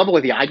 I'll level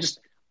with you.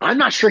 I'm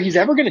not sure he's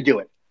ever going to do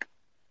it.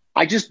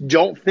 I just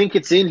don't think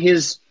it's in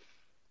his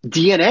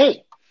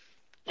DNA.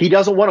 He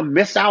doesn't want to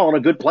miss out on a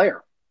good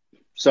player.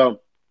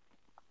 So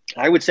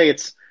I would say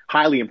it's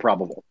highly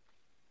improbable.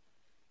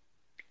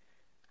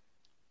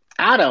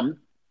 Adam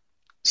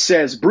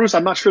says, Bruce,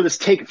 I'm not sure this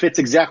take fits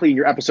exactly in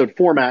your episode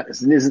format.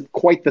 It isn't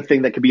quite the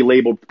thing that could be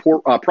labeled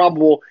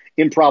probable,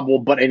 improbable,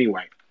 but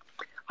anyway.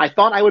 I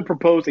thought I would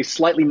propose a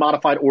slightly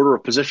modified order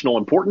of positional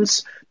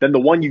importance than the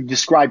one you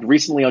described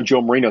recently on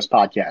Joe Marino's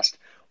podcast,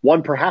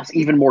 one perhaps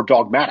even more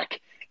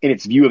dogmatic in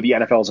its view of the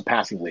NFL as a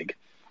passing league.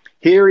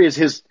 Here is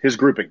his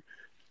grouping.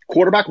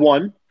 Quarterback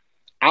 1,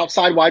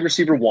 outside wide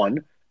receiver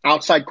 1,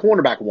 outside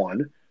cornerback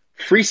 1,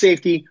 free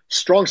safety,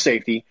 strong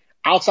safety,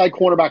 outside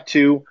cornerback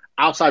 2,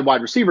 outside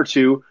wide receiver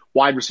 2,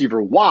 wide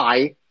receiver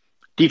Y,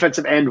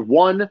 defensive end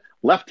 1,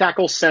 left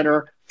tackle,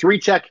 center, 3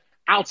 tech,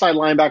 outside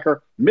linebacker,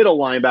 middle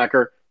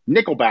linebacker,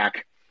 nickelback,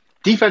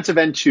 defensive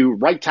end 2,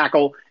 right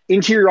tackle,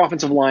 interior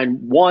offensive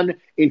line 1,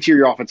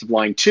 interior offensive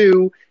line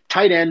 2,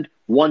 tight end,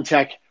 1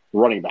 tech,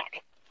 running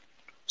back.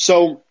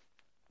 So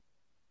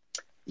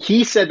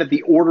he said that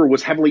the order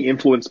was heavily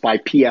influenced by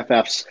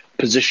PFF's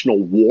positional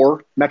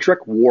WAR metric.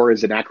 WAR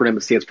is an acronym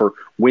that stands for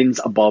wins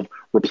above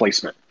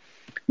replacement.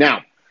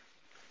 Now,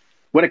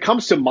 when it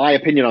comes to my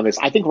opinion on this,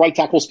 I think right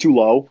tackle's too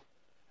low.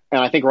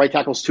 And I think right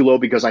tackle's too low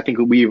because I think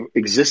we've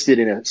existed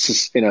in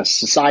a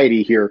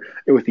society here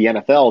with the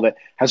NFL that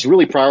has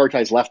really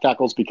prioritized left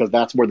tackles because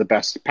that's where the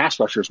best pass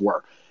rushers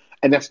were.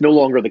 And that's no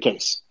longer the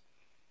case.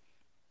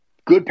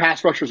 Good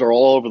pass rushers are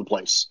all over the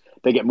place.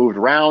 They get moved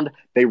around.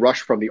 They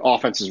rush from the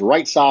offense's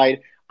right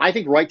side. I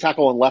think right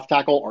tackle and left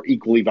tackle are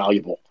equally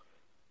valuable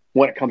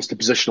when it comes to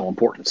positional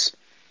importance.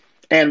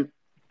 And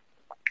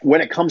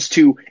when it comes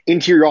to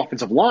interior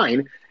offensive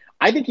line,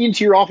 I think the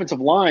interior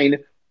offensive line,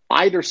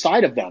 either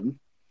side of them,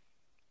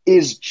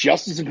 is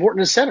just as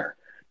important as center.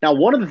 Now,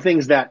 one of the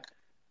things that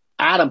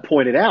Adam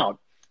pointed out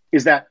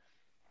is that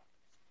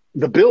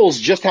the Bills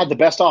just had the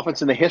best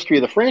offense in the history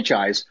of the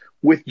franchise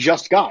with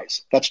just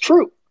guys. That's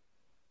true.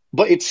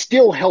 But it's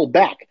still held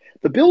back.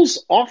 The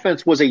Bills'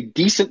 offense was a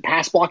decent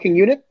pass blocking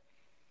unit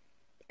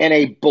and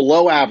a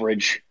below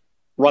average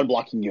run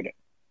blocking unit.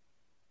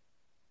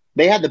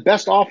 They had the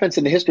best offense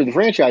in the history of the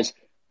franchise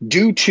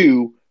due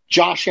to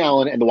Josh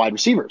Allen and the wide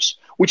receivers,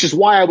 which is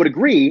why I would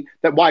agree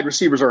that wide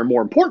receivers are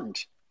more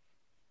important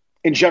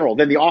in general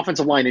than the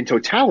offensive line in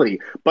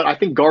totality, but I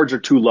think guards are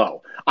too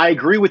low. I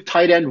agree with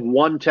tight end,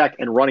 one tech,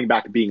 and running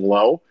back being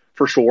low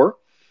for sure,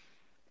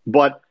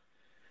 but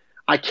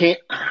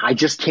I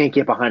just can't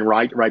get behind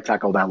right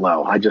tackle that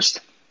low. I just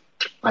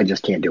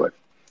can't do it.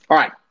 All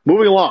right,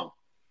 moving along.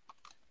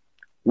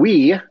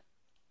 We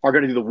are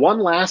going to do the one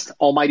last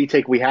almighty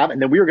take we have,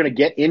 and then we are going to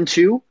get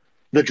into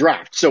the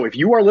draft. So if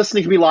you are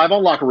listening to me live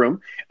on Locker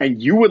Room and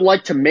you would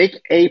like to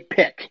make a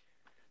pick,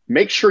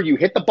 make sure you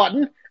hit the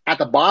button at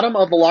the bottom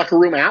of the Locker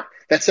Room app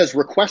that says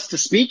request to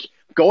speak.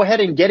 Go ahead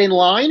and get in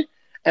line,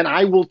 and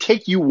I will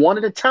take you one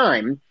at a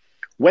time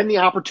when the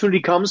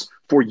opportunity comes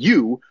for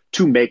you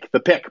to make the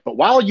pick. But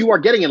while you are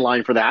getting in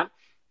line for that,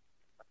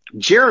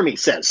 Jeremy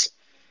says,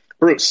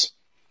 Bruce,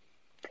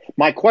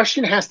 my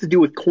question has to do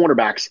with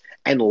cornerbacks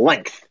and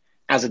length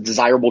as a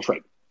desirable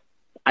trait.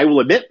 I will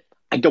admit,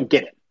 I don't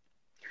get it.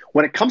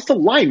 When it comes to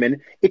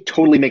linemen, it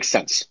totally makes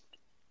sense.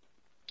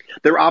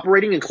 They're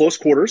operating in close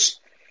quarters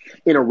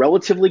in a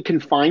relatively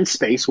confined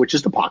space, which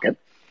is the pocket.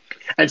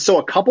 And so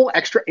a couple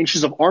extra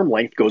inches of arm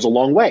length goes a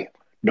long way.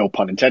 No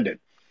pun intended.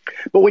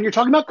 But when you're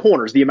talking about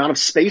corners, the amount of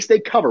space they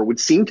cover would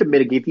seem to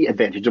mitigate the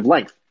advantage of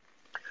length.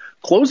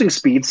 Closing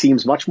speed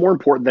seems much more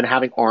important than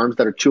having arms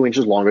that are 2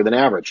 inches longer than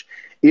average.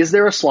 Is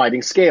there a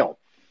sliding scale?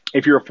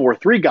 If you're a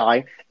 4'3"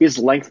 guy, is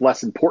length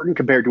less important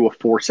compared to a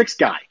 4'6"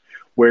 guy?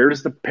 Where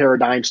does the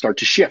paradigm start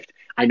to shift?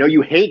 I know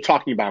you hate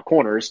talking about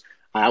corners.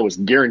 I was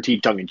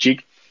guaranteed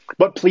tongue-in-cheek.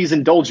 But please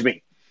indulge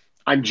me.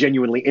 I'm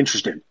genuinely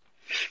interested.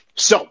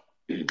 So,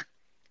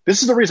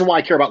 this is the reason why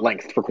I care about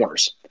length for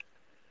corners.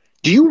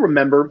 Do you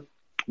remember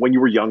when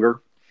you were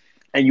younger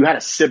and you had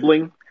a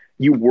sibling?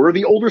 You were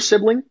the older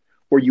sibling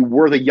or you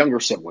were the younger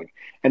sibling?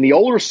 And the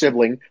older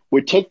sibling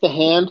would take the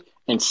hand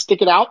and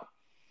stick it out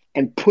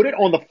and put it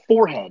on the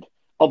forehead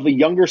of the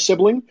younger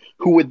sibling,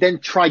 who would then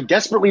try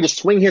desperately to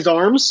swing his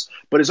arms,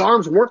 but his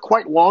arms weren't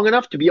quite long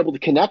enough to be able to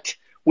connect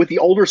with the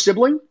older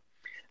sibling.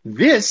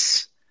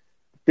 This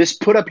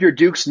put up your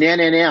dukes, nah,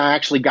 I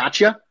actually got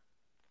you.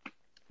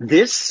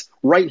 This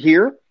right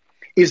here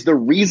is the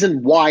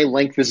reason why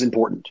length is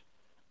important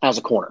as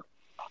a corner.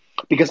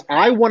 Because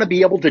I want to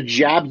be able to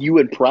jab you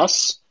and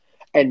press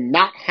and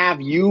not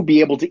have you be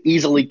able to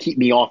easily keep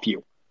me off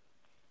you.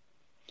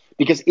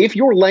 Because if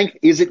your length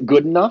isn't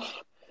good enough,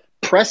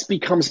 press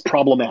becomes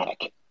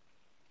problematic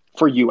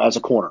for you as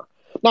a corner.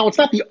 Now, it's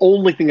not the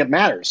only thing that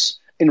matters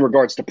in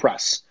regards to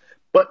press.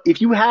 But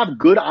if you have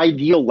good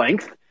ideal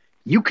length,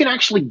 you can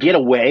actually get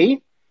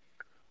away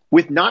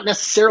with not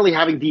necessarily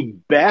having the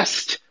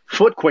best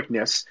foot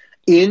quickness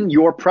in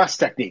your press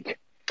technique.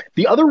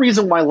 The other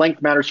reason why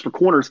length matters for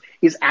corners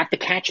is at the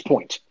catch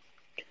point.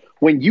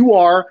 When you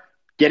are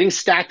getting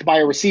stacked by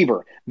a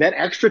receiver, that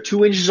extra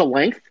 2 inches of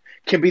length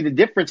can be the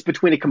difference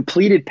between a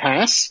completed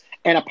pass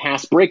and a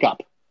pass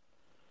breakup.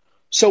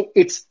 So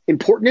it's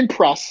important in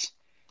press,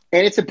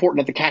 and it's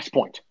important at the catch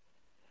point.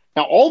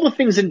 Now, all the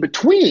things in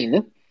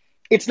between,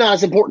 it's not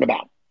as important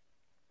about.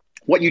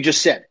 What you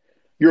just said,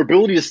 your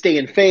ability to stay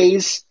in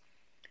phase,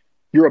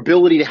 your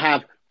ability to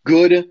have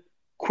good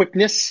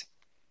quickness,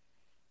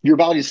 your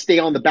ability to stay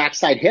on the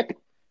backside hip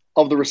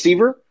of the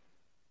receiver,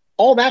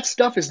 all that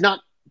stuff is not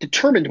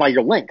determined by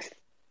your length.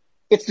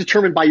 It's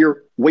determined by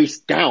your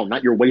waist down,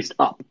 not your waist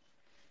up.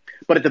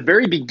 But at the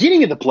very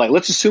beginning of the play,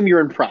 let's assume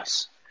you're in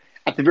press.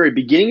 At the very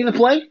beginning of the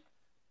play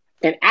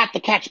and at the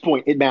catch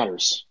point, it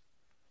matters.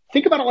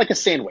 Think about it like a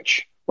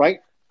sandwich, right?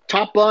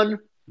 Top bun,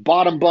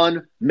 bottom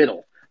bun,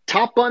 middle.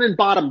 Top bun and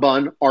bottom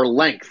bun are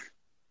length.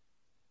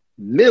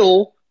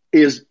 Middle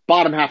is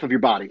bottom half of your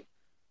body.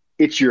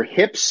 It's your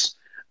hips.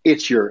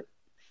 It's your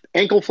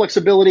ankle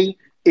flexibility.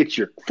 It's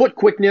your foot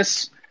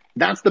quickness.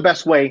 That's the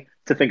best way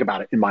to think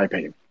about it, in my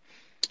opinion.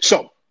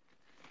 So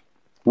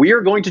we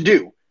are going to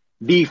do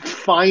the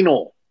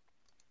final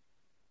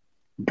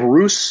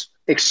Bruce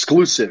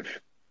exclusive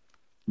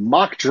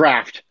mock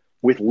draft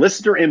with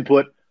listener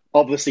input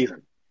of the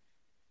season.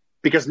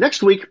 Because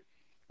next week,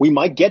 we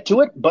might get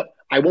to it, but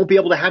I won't be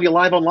able to have you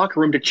live on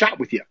Locker Room to chat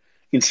with you.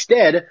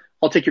 Instead,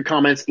 I'll take your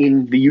comments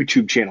in the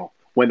YouTube channel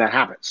when that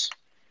happens.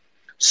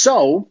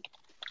 So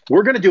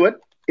we're going to do it.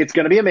 It's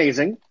going to be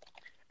amazing.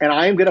 And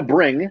I am going to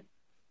bring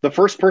the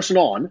first person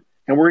on,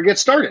 and we're going to get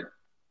started.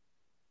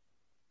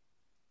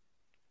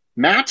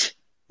 Matt,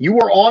 you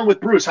are on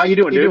with Bruce. How you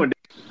doing, dude?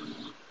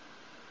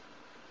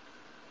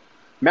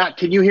 Matt,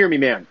 can you hear me,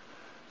 man?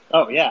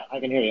 Oh, yeah, I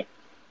can hear you.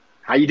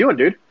 How you doing,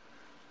 dude?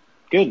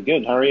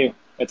 Good. How are you?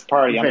 It's a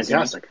party.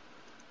 Fantastic.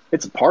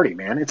 It's a party,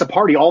 man. It's a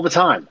party all the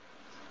time.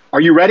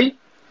 Are you ready?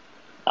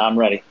 I'm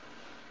ready.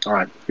 All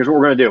right. Here's what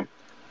we're going to do.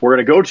 We're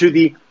going to go to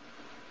the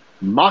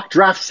mock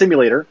draft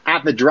simulator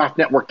at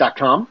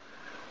thedraftnetwork.com.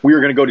 We are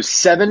going to go to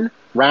 7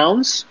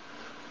 rounds.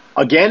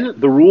 Again,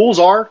 the rules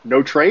are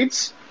no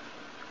trades.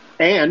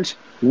 And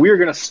we're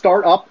going to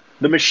start up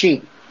the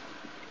machine.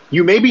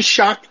 You may be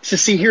shocked to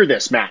hear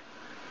this, Matt,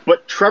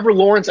 but Trevor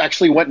Lawrence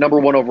actually went number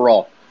 1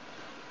 overall.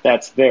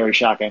 That's very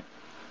shocking.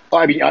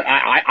 I mean,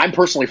 I'm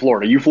personally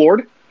floored. Are you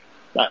floored?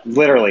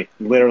 Literally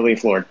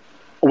floored.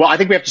 Well, I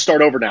think we have to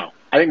start over now.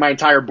 I think my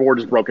entire board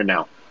is broken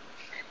now.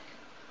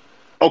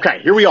 Okay,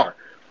 here we are.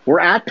 We're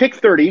at pick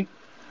 30,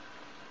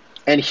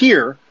 and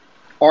here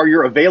are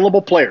your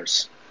available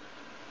players.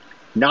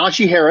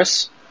 Najee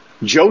Harris,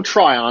 Joe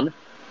Tryon,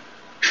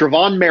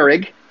 Trevon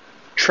Merrick,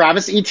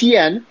 Travis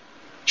Etienne,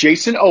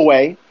 Jason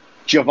Owe,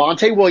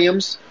 Javonte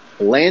Williams,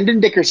 Landon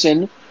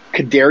Dickerson,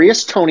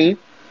 Kadarius Toney,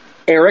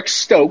 Eric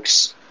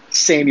Stokes,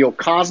 Samuel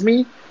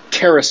Cosmi,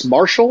 Terrace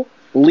Marshall,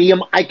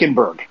 Liam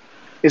Eichenberg.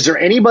 Is there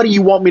anybody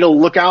you want me to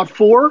look out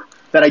for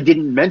that I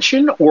didn't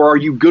mention, or are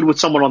you good with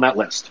someone on that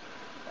list?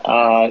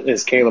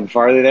 Is Caleb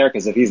Farley there?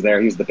 Because if he's there,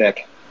 he's the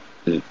pick.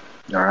 All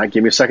right,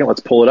 give me a second.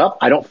 Let's pull it up.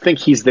 I don't think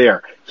he's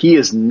there. He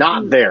is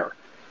not there.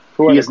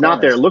 He is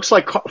not there. It looks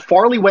like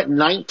Farley went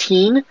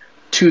 19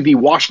 to the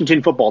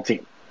Washington football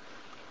team.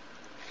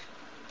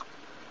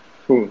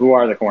 Who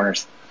are the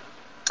corners?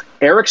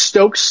 Eric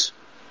Stokes,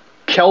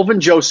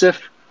 Kelvin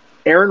Joseph,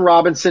 Aaron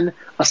Robinson,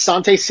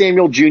 Asante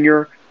Samuel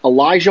Jr.,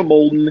 Elijah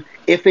Molden,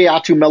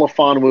 Ifeatu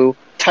Melifonwu,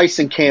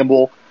 Tyson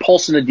Campbell,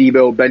 Paulson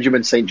Adebo,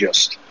 Benjamin St.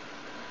 Just.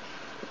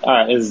 All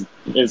right, is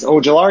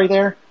Ojulari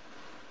there?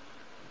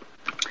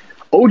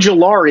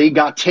 Ojulari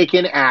got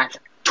taken at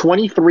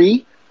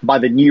 23 by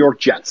the New York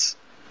Jets.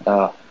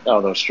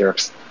 Those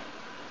jerks.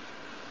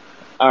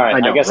 All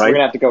right, I guess right? we're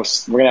gonna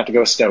have to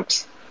go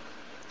Stokes.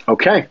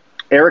 Okay,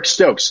 Eric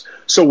Stokes.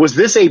 So was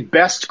this a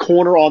best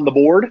corner on the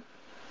board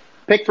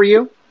pick for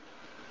you?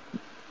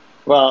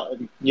 Well,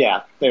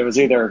 yeah, it was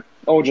either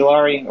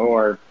Ojulari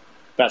or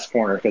best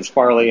corner because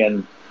Farley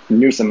and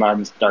Newsome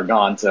are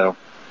gone. So,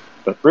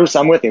 but Bruce,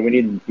 I'm with you.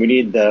 We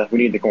need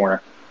the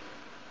corner.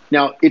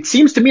 Now it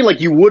seems to me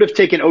like you would have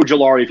taken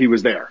Ojulari if he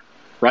was there,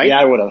 right?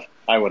 Yeah, I would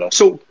have.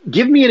 So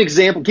give me an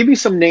example. Give me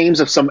some names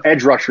of some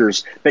edge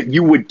rushers that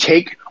you would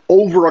take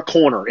over a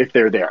corner if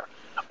they're there.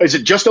 Is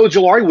it just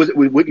Ojulari? Was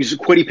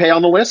Kwity Paye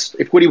on the list?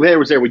 If Kwity Paye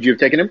was there, would you have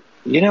taken him?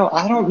 You know,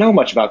 I don't know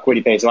much about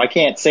Kwity Paye, so I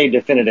can't say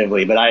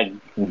definitively, but I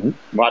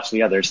watch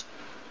the others.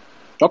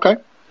 Okay.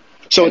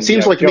 So it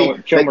seems like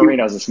Joe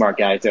Marino's a smart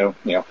guy, too.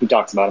 You know, he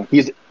talks about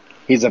him.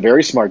 He's a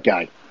very smart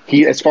guy.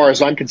 As far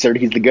as I'm concerned,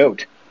 he's the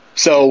GOAT.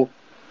 So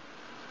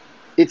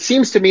it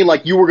seems to me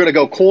like you were going to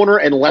go corner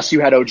unless you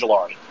had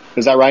Ojulari.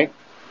 Is that right?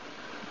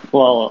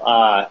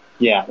 Well,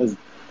 yeah.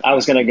 I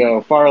was going to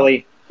go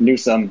Farley,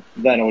 Newsome,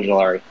 then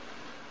Ojulari.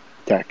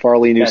 Okay,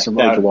 Farley, Newsome,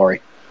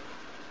 Ojulari.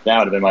 That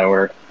would have been my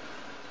order.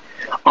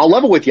 I'll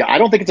level with you. I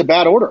don't think it's a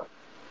bad order.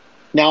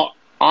 Now,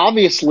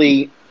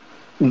 obviously,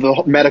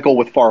 the medical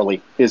with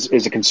Farley is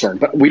a concern,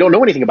 but we don't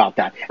know anything about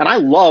that. And I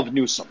love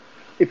Newsome.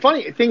 The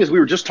funny thing is we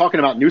were just talking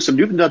about Newsome.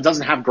 Newsome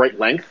doesn't have great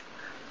length.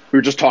 We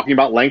were just talking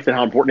about length and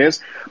how important it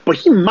is. But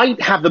he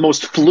might have the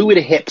most fluid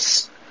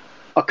hips.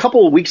 A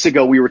couple of weeks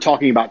ago, we were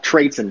talking about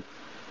traits, and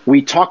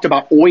we talked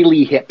about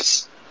oily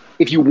hips.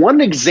 If you want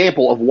an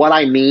example of what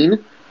I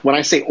mean when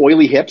I say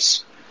oily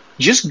hips,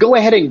 just go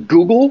ahead and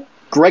Google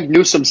Greg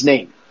Newsome's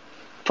name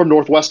from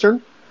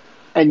Northwestern,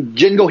 and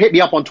then go hit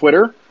me up on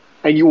Twitter,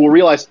 and you will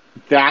realize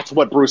that's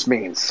what Bruce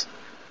means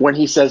when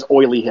he says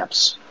oily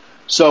hips.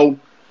 So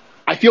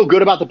I feel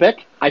good about the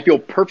pick. I feel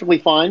perfectly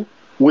fine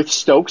with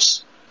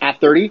Stokes at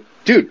 30.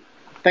 Dude,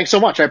 thanks so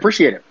much. I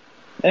appreciate it.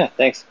 Yeah,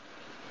 thanks.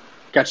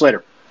 Catch you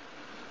later.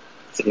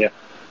 See ya.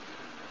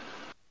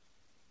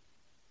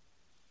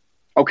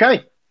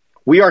 Okay,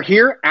 we are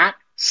here at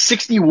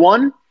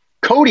 61.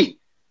 Cody,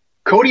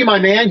 my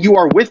man, you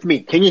are with me.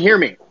 Can you hear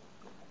me?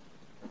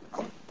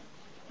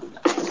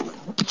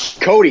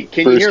 Cody,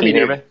 can Bruce, you hear me? Can you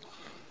hear me?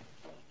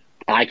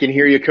 I can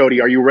hear you,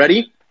 Cody. Are you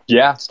ready?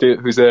 Yeah, let's do it.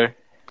 Who's there?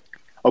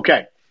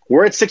 Okay,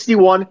 we're at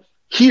 61.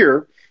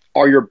 Here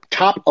are your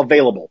top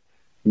available.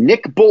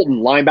 Nick Bolton,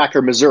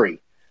 linebacker, Missouri.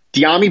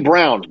 De'Ami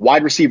Brown,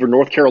 wide receiver,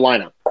 North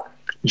Carolina.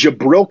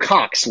 Jabril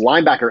Cox,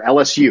 linebacker,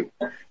 LSU.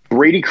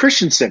 Brady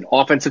Christensen,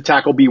 offensive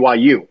tackle,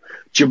 BYU.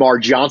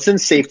 Jamar Johnson,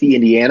 safety,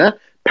 Indiana.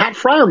 Pat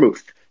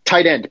Freiermuth,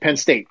 tight end, Penn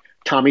State.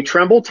 Tommy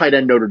Tremble, tight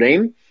end, Notre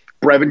Dame.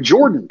 Brevin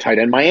Jordan, tight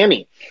end,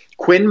 Miami.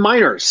 Quinn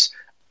Miners,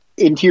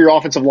 interior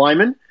offensive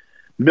lineman.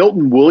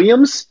 Milton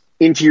Williams,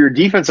 interior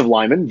defensive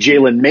lineman.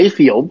 Jalen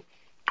Mayfield,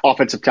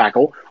 offensive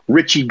tackle.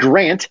 Richie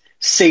Grant,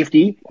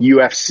 safety,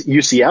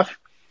 UCF.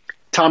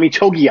 Tommy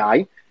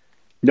Togiai,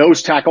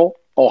 nose tackle,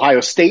 Ohio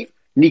State.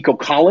 Nico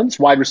Collins,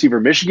 wide receiver,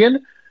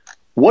 Michigan.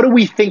 What do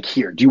we think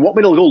here? Do you want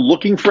me to go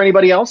looking for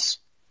anybody else?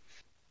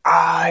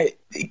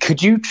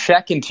 Could you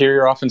check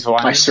interior offensive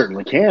line? I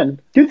certainly can.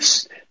 Dude,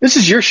 this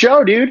is your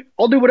show, dude.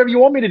 I'll do whatever you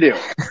want me to do.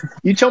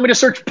 You tell me to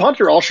search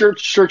punter, I'll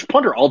search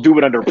punter. I'll do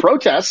it under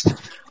protest,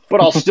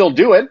 but I'll still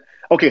do it.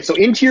 Okay, so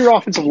interior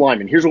offensive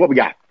lineman. Here's what we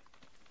got.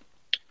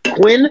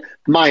 Quinn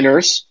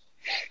Miners,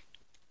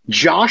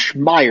 Josh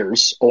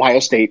Myers, Ohio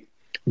State,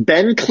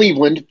 Ben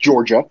Cleveland,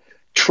 Georgia,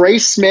 Trey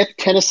Smith,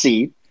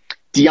 Tennessee,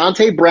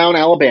 Deontay Brown,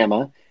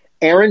 Alabama,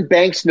 Aaron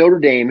Banks, Notre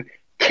Dame,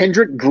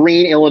 Kendrick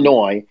Green,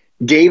 Illinois,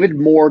 David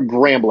Moore,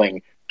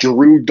 Grambling,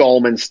 Drew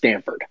Dahlman,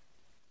 Stanford.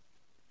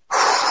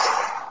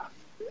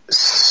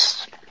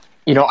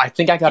 I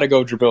think I got to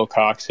go Jabril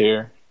Cox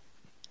here.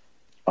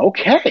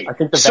 Okay. I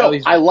think the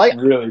value's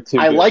really too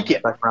good. I like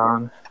it.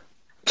 Round.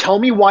 Tell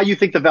me why you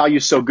think the value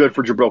is so good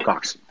for Jabril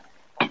Cox.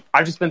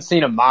 I've just been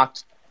seeing him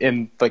mocked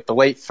in the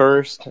late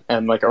first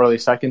and early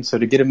second. So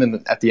to get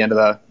him at the end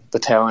of the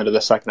tail end of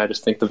the second, I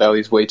just think the value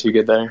is way too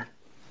good there.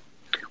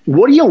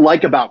 What do you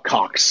like about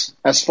Cox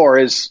as far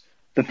as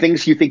the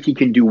things you think he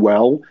can do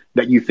well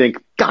that you think,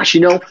 gosh,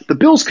 the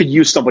Bills could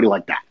use somebody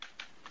like that?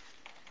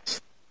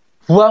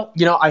 Well,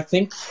 I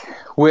think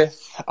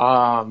with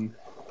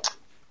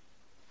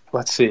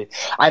let's see.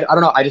 I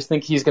don't know. I just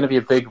think he's going to be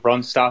a big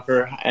run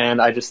stopper,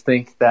 and I just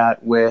think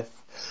that with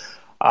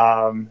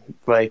oh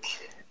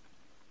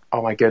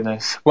my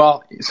goodness.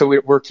 Well,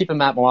 so we're keeping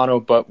Matt Milano,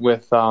 but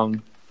with I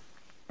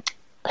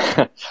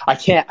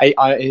can't.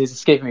 It's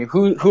escaping me.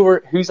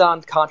 Who's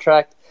on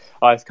contract?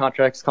 His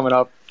contract's coming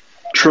up.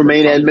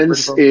 Tremaine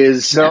Edmonds has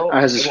his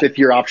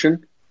 5th-year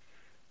option.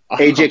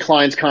 AJ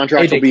Klein's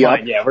contract will be up.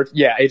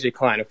 AJ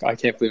Klein. I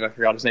can't believe I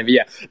forgot his name.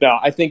 But no,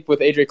 I think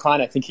with AJ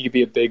Klein, I think he could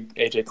be a big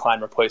AJ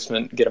Klein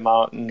replacement. Get him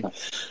out, and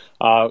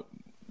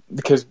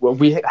because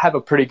we have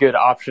a pretty good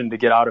option to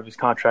get out of his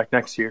contract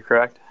next year.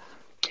 Correct?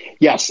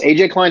 Yes,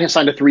 AJ Klein has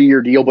signed a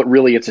 3-year deal, but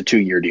really it's a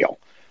 2-year deal.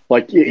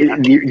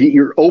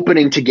 Your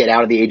opening to get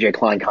out of the AJ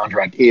Klein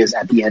contract is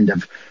at the end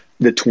of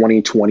the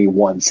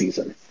 2021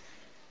 season.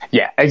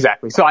 Yeah,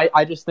 exactly. So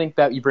I just think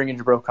that you bring in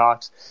Jabril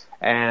Cox,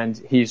 and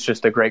he's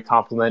just a great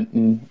compliment,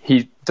 and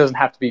he doesn't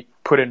have to be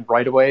put in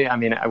right away. I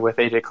mean, with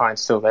AJ Klein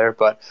still there,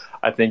 but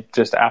I think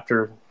just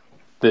after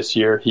this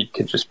year, he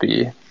could just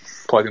be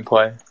plug and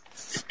play.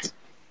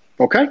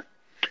 Okay.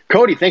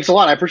 Cody, thanks a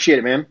lot. I appreciate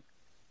it, man.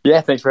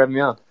 Yeah, thanks for having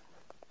me on.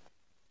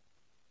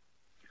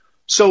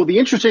 So the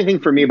interesting thing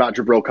for me about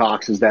Jabril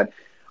Cox is that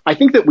I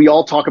think that we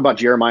all talk about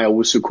Jeremiah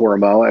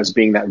Owusu-Koramoah as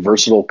being that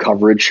versatile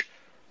coverage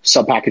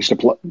sub-package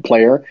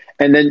player.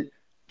 And then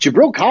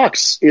Jabril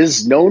Cox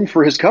is known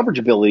for his coverage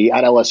ability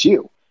at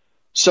LSU.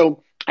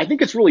 So I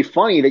think it's really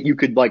funny that you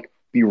could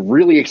be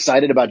really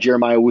excited about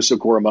Jeremiah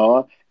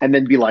Owusu-Koramoah and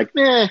then be about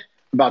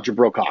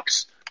Jabril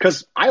Cox.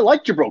 Because I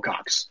like Jabril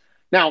Cox.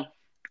 Now,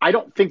 I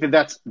don't think that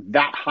that's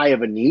that high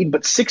of a need,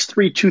 but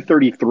 6'3",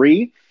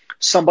 233,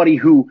 somebody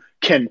who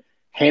can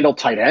handle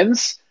tight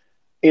ends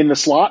in the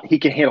slot. He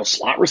can handle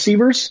slot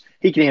receivers.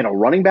 He can handle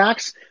running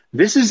backs.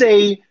 This is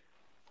a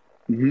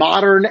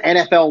modern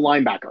NFL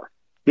linebacker.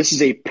 This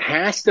is a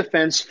pass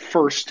defense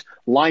first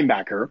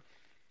linebacker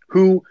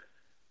who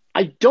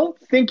I don't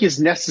think is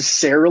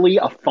necessarily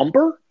a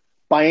thumper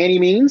by any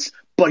means,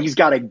 but he's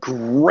got a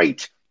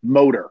great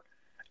motor.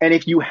 And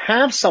if you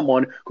have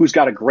someone who's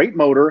got a great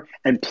motor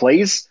and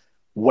plays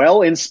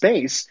well in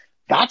space,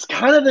 that's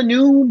kind of the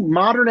new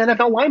modern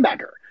NFL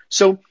linebacker.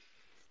 So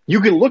you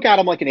can look at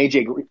him like an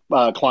AJ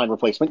Klein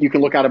replacement. You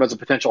can look at him as a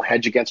potential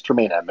hedge against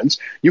Tremaine Edmonds.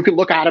 You can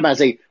look at him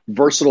as a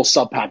versatile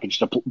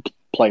sub-package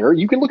player.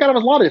 You can look at him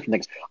as a lot of different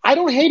things. I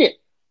don't hate it,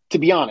 to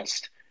be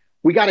honest.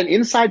 We got an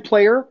inside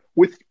player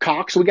with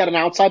Cox. We got an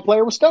outside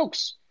player with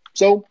Stokes.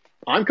 So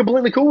I'm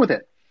completely cool with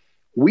it.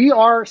 We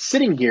are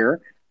sitting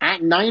here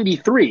at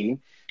 93,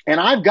 and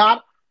I've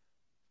got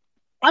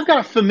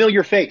a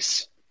familiar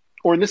face,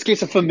 or in this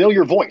case, a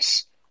familiar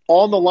voice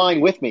on the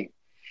line with me.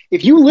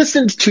 If you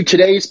listened to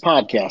today's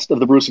podcast of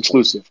the Bruce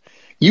Exclusive,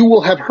 you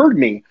will have heard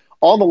me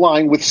on the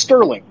line with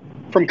Sterling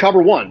from Cover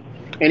One.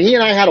 And he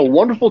and I had a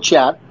wonderful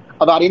chat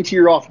about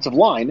interior offensive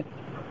line.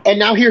 And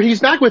now here he's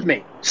back with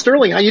me.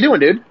 Sterling, how you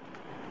doing, dude?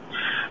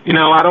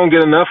 I don't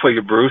get enough of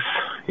you, Bruce.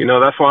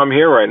 That's why I'm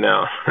here right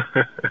now.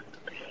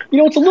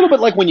 It's a little bit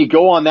like when you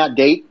go on that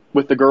date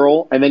with the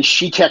girl and then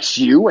she texts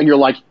you and you're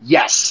like,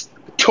 yes,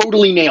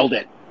 totally nailed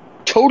it.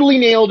 Totally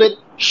nailed it.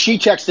 She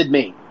texted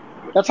me.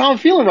 That's how I'm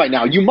feeling right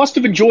now. You must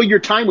have enjoyed your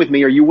time with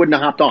me or you wouldn't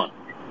have hopped on.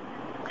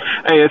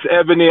 Hey, it's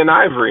ebony and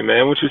ivory,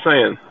 man. What you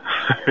saying?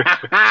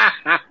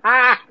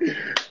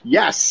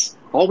 Yes.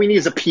 All we need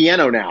is a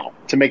piano now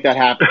to make that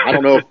happen. I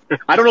don't know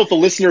if the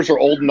listeners are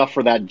old enough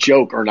for that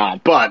joke or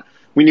not, but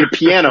we need a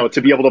piano to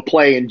be able to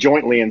play in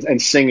jointly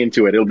and sing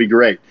into it. It'll be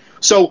great.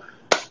 So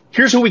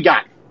here's who we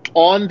got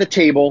on the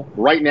table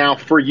right now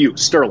for you,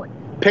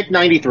 Sterling. Pick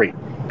 93.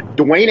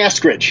 Dwayne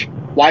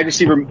Eskridge, wide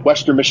receiver,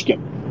 Western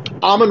Michigan.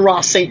 Amon-Ra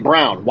St.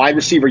 Brown, wide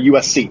receiver,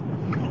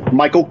 USC.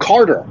 Michael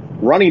Carter,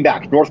 running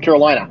back, North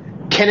Carolina.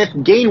 Kenneth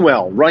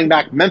Gainwell, running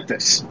back,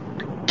 Memphis.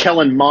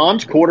 Kellen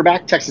Mond,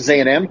 quarterback, Texas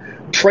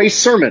A&M. Trey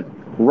Sermon,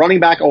 running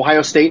back,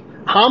 Ohio State.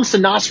 Hamza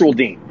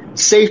Nasruddin,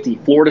 safety,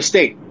 Florida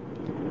State.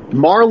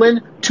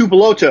 Marlon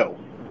Tupeloto,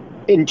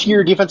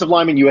 interior defensive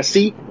lineman,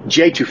 USC.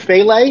 Jay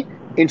Tufele,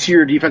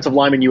 interior defensive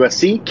lineman,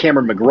 USC.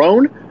 Cameron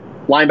McGrone,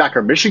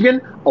 linebacker,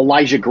 Michigan.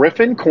 Elijah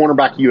Griffin,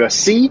 cornerback,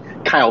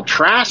 USC. Kyle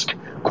Trask,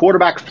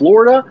 quarterback,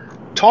 Florida.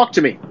 Talk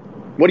to me.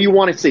 What do you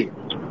want to see?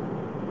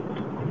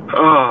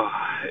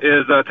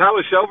 Is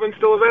Tyler Shelvin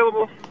still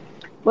available?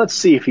 Let's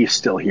see if he's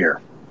still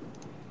here.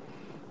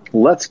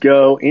 Let's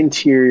go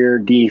interior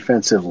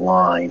defensive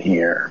line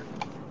here.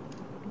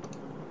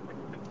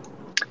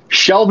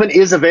 Shelvin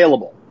is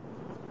available.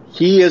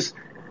 He is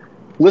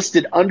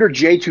listed under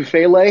Jay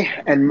Tufele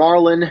and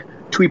Marlon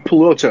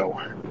Tuipuloto.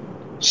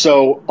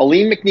 So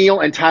Aleem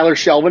McNeil and Tyler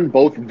Shelvin,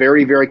 both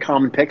very, very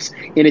common picks,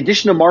 in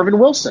addition to Marvin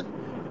Wilson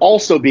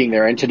also being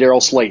there, and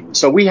Tadarill Slayton.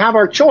 So we have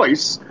our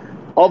choice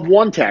of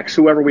one text,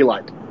 whoever we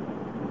like.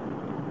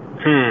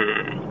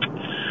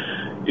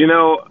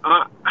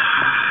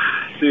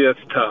 See, that's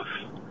tough.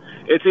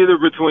 It's either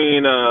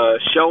between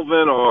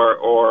Shelvin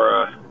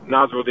or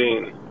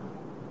Nasruddin.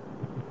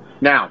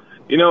 Now,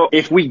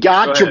 if we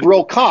got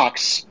Jabril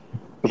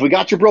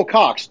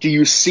Cox, do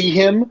you see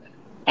him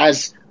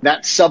as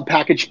that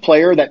sub-package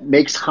player that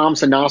makes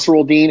Hamza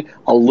Nasruddin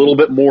a little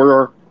bit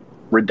more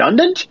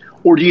redundant?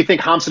 Or do you think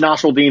Hamza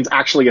Nasruddin's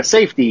actually a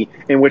safety,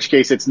 in which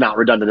case it's not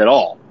redundant at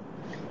all?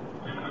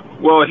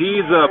 Well,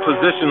 he's a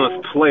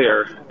positionless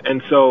player,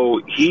 and so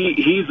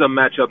he's a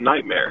matchup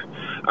nightmare.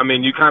 I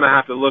mean, you kind of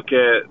have to look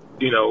at,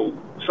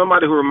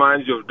 somebody who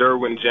reminds you of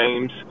Derwin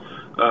James.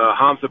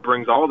 Hamza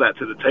brings all that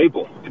to the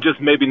table.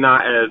 Just maybe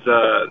not as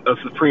a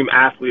supreme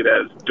athlete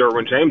as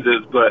Derwin James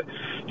is, but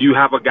you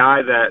have a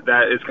guy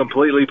that is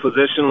completely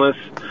positionless,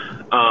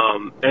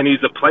 and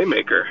he's a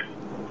playmaker.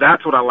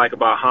 That's what I like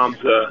about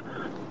Hamza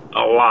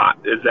a lot,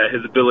 is that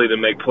his ability to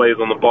make plays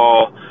on the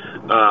ball,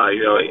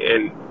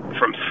 and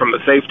from the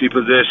safety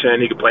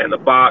position, he can play in the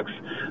box.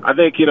 I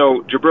think,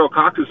 Jabril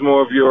Cox is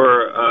more of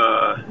your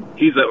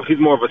he's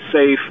more of a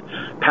safe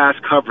pass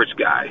coverage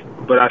guy.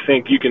 But I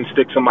think you can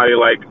stick somebody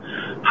like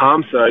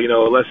Hamza,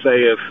 let's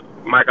say if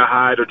Micah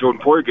Hyde or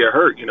Jordan Poyer get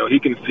hurt, he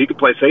can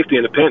play safety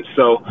in the pinch.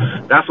 So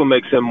that's what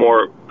makes him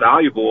more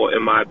valuable,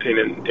 in my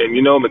opinion. And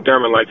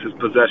McDermott likes his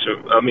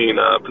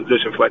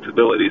position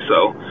flexibility.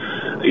 So,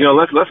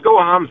 let's go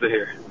with Hamza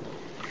here.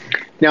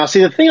 Now,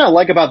 see, the thing I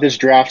like about this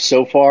draft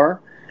so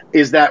far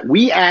is that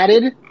we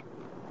added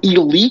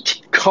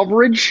elite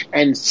coverage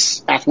and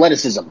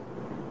athleticism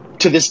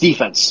to this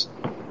defense.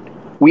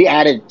 We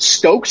added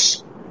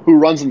Stokes, who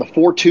runs in the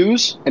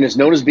 4-2s and is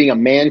known as being a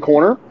man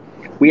corner.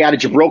 We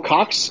added Jabril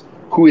Cox,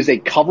 who is a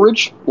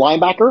coverage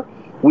linebacker.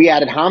 We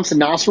added Hamza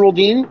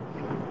Nasruddin,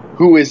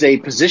 who is a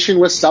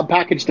positionless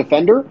sub-package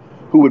defender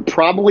who would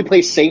probably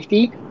play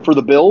safety for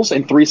the Bills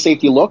in 3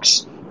 safety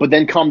looks, but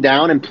then come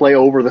down and play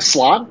over the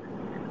slot.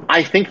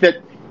 I think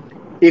that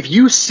if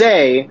you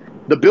say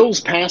the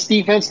Bills' pass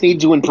defense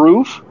needs to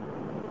improve,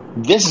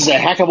 this is a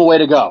heck of a way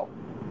to go.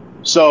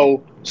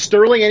 So,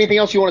 Sterling, anything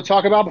else you want to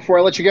talk about before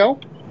I let you go?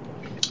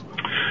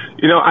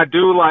 I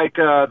do like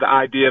the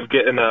idea of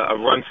getting a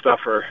run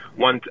stuffer,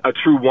 a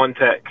true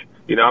one-tech.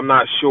 I'm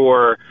not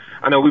sure.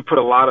 I know we put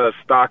a lot of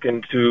stock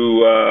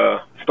into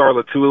Star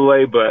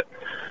Lotulelei, but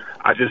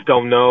I just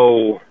don't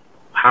know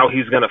how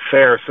he's going to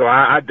fare. So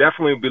I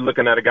definitely would be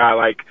looking at a guy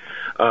like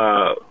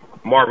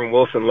Marvin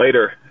Wilson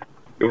later,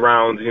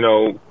 around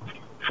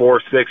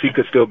 4 6. He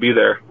could still be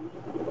there.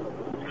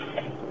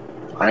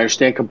 I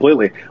understand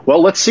completely.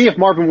 Well, let's see if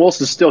Marvin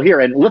Wilson's still here,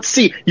 and let's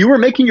see. You were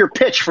making your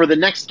pitch for the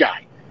next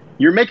guy.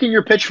 You're making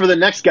your pitch for the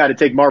next guy to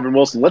take Marvin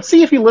Wilson. Let's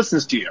see if he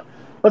listens to you.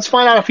 Let's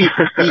find out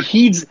if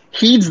he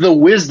heeds the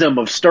wisdom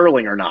of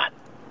Sterling or not.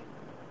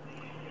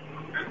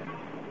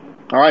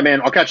 All right,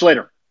 man. I'll catch you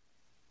later.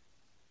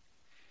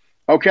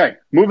 Okay,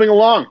 moving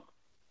along.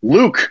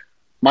 Luke,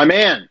 my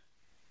man.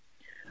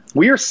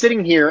 We are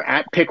sitting here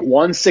at pick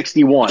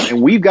 161,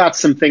 and we've got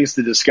some things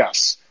to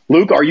discuss.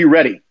 Luke, are you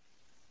ready?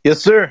 Yes,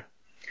 sir.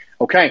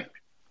 Okay.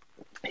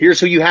 Here's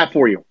who you have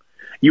for you.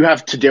 You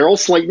have Tadarill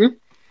Slayton.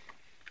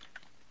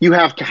 You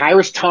have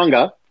Khyiris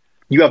Tonga.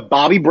 You have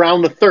Bobby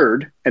Brown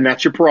III, and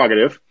that's your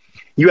prerogative.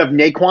 You have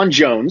Naquan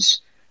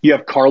Jones. You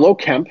have Carlo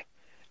Kemp.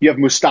 You have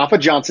Mustafa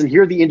Johnson.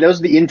 Those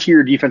are the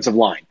interior defensive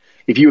line.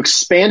 If you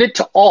expand it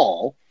to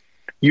all,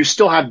 you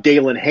still have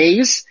Dalen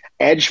Hayes,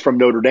 edge from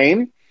Notre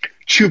Dame.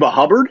 Chuba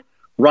Hubbard,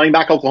 running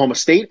back, Oklahoma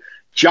State.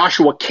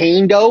 Joshua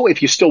Kaindoh,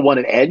 if you still want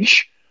an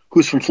edge,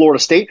 who's from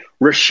Florida State.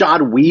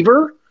 Rashad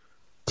Weaver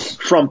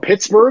from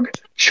Pittsburgh.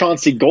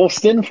 Chauncey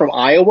Golston from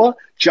Iowa.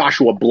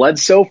 Joshua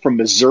Bledsoe from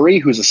Missouri,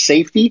 who's a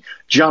safety.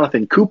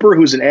 Jonathan Cooper,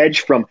 who's an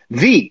edge from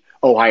the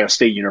Ohio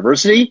State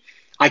University.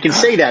 I can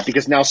say that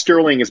because now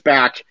Sterling is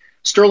back.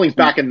 Sterling's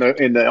back in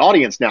the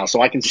audience now,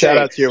 so I can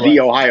say the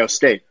Ohio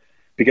State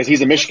because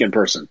he's a Michigan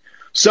person.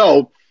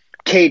 So,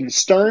 Caden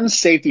Stearns,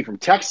 safety from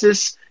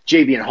Texas.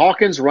 Javian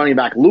Hawkins, running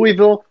back,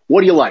 Louisville.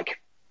 What do you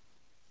like?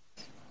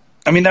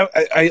 I mean,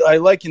 I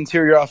like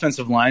interior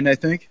offensive line, I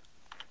think.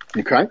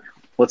 Okay.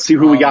 Let's see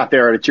who we got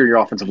there at interior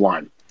offensive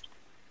line.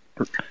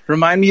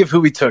 Remind me of who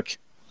we took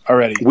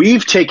already.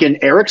 We've taken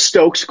Eric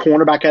Stokes,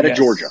 cornerback out of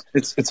Georgia.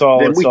 It's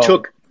all. Then we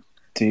took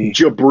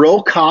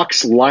Jabril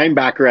Cox,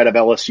 linebacker out of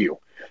LSU.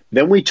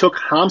 Then we took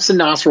Hamza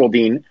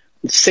Nasruddin,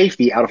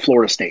 safety out of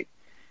Florida State.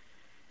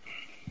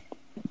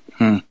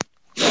 And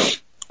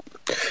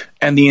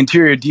the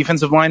interior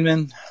defensive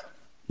lineman,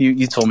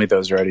 you told me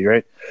those already,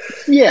 right?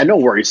 Yeah, no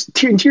worries.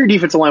 Interior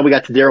defensive line, we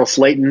got Daryl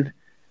Slayton,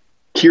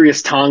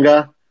 Kyrios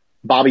Tonga,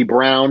 Bobby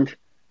Brown,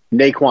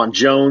 Naquan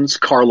Jones,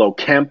 Carlo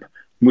Kemp,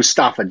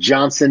 Mustafa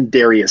Johnson,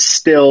 Darius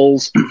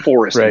Stills,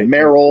 Forrest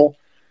Merrill.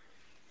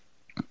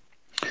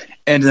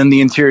 And then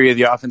the interior of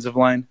the offensive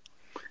line?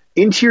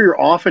 Interior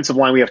offensive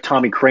line, we have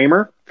Tommy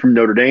Kramer from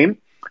Notre Dame,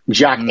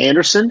 Jack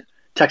Anderson,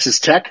 Texas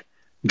Tech,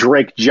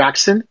 Drake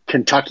Jackson,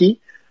 Kentucky,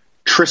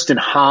 Tristan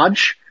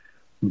Hodge,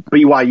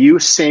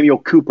 BYU, Samuel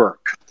Cooper.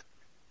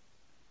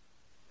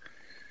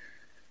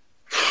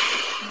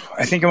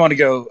 I think I want to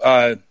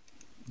go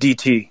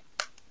DT.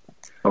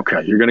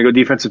 Okay, you're going to go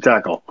defensive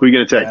tackle. Who are you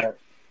going to take?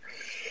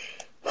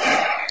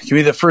 Give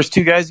me the first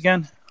two guys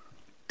again.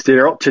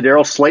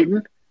 Tadaro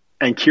Slayton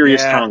and Kyrios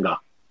Tonga.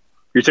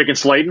 You're taking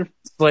Slayton?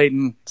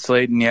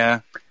 Slayton, yeah.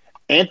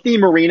 Anthony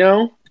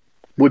Marino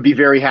would be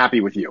very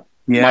happy with you.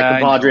 Yeah, my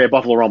compadre at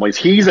Buffalo Rumblings.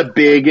 He is a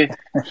big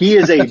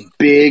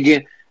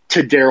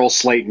Tadaro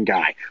Slayton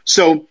guy.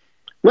 So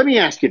let me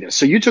ask you this.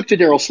 So you took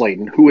Tadaro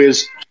Slayton, who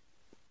is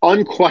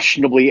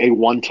unquestionably a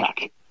one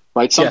tech,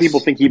 right? Some people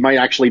think he might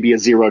actually be a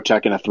zero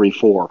tech and a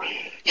 3-4.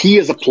 He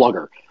is a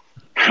plugger.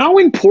 How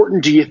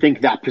important do you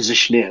think that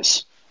position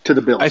is to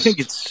the Bills? I think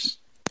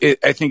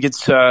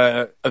it's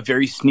a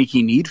very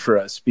sneaky need for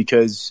us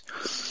because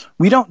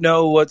we don't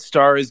know what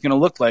Starr is going to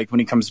look like when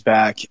he comes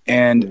back.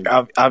 And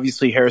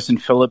obviously Harrison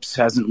Phillips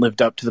hasn't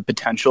lived up to the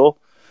potential.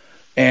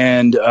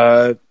 And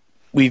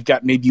we've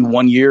got maybe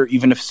 1 year,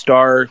 even if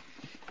Starr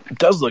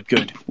does look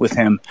good with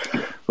him,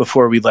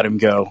 before we let him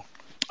go.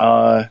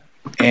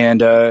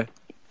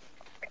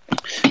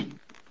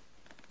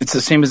 It's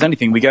the same as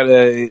anything. We got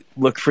to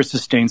look for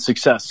sustained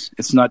success.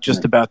 It's not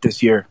just about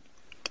this year.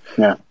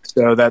 Yeah.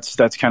 So that's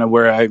kind of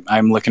where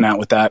I'm looking at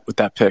with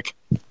that pick.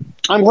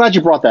 I'm glad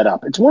you brought that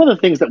up. It's one of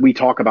the things that we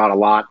talk about a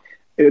lot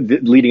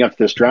leading up to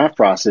this draft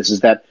process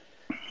is that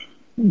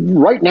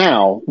right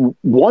now,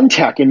 one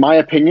tech, in my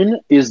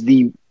opinion, is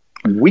the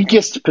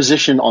weakest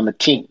position on the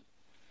team.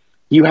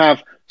 You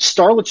have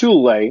Star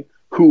Lotulelei,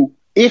 who,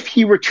 if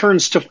he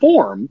returns to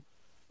form,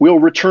 will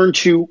return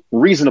to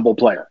reasonable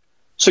player.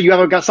 So you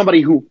have got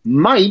somebody who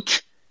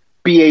might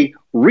be a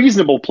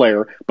reasonable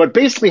player, but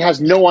basically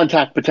has no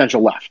untapped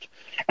potential left.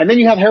 And then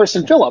you have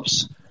Harrison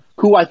Phillips,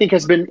 who I think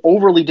has been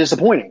overly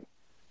disappointing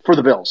for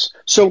the Bills.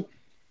 So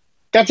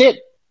that's it.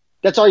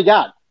 That's all you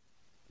got.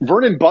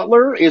 Vernon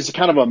Butler is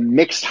kind of a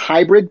mixed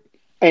hybrid,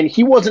 and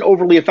he wasn't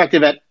overly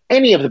effective at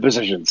any of the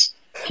positions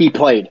he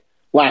played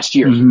last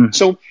year. Mm-hmm.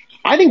 So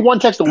I think one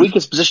tech's the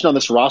weakest position on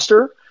this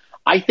roster.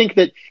 I think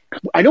that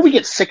I know we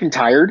get sick and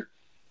tired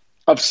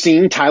of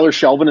seeing Tyler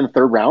Shelvin in the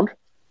third round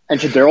and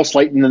Tadaro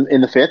Slayton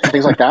in the fifth and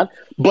things like that.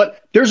 But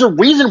there's a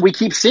reason we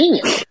keep seeing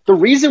it. The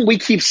reason we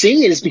keep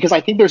seeing it is because I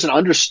think there's an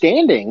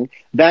understanding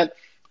that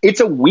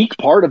it's a weak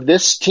part of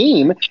this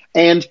team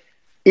and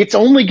it's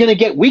only going to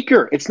get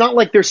weaker. It's not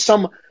like there's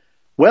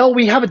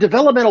we have a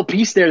developmental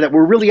piece there that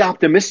we're really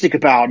optimistic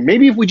about.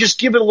 Maybe if we just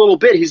give it a little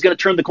bit, he's going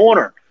to turn the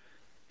corner.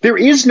 There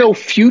is no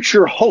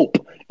future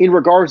hope in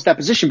regards to that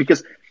position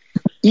because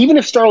even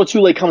if Star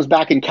Lotulelei comes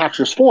back and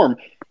captures form,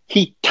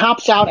 he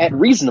tops out at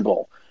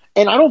reasonable.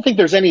 And I don't think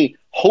there's any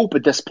hope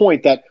at this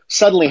point that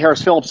suddenly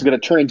Harris Phillips is going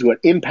to turn into an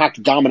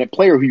impact-dominant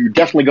player who you're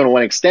definitely going to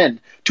want to extend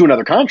to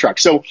another contract.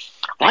 So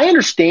I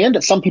understand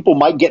that some people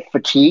might get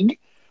fatigued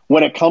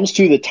when it comes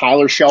to the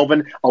Tyler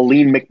Shelvin,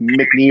 Alim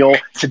McNeil,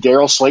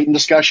 Tadaro Slayton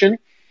discussion.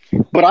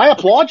 But I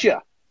applaud you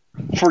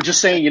for just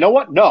saying, you know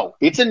what? No,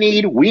 it's a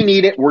need. We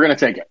need it. We're going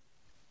to take it.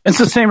 It's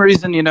the same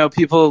reason,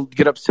 people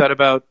get upset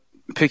about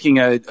picking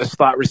a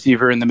slot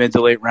receiver in the mid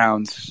to late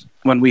rounds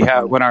when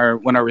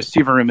our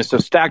receiver room is so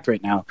stacked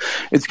right now.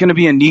 It's going to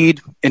be a need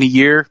in a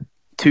year,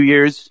 2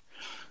 years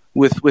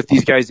with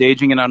these guys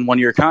aging and on 1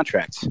 year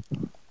contracts.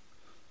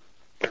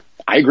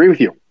 I agree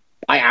with you.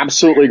 I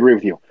absolutely agree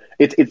with you.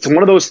 It's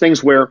one of those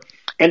things where,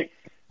 and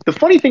the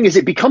funny thing is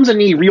it becomes a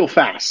need real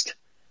fast.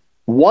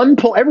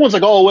 Everyone's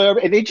like,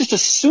 and they just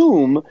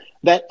assume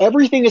that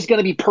everything is going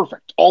to be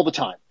perfect all the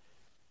time.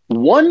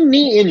 One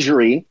knee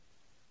injury,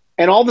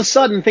 and all of a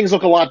sudden things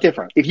look a lot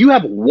different. If you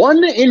have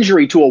one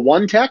injury to a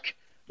one tech,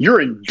 you're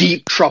in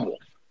deep trouble.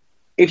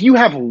 If you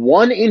have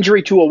one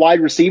injury to a wide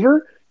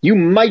receiver, you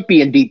might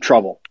be in deep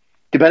trouble,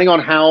 depending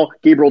on how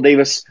Gabriel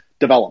Davis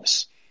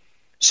develops.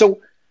 So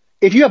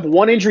if you have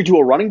one injury to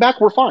a running back,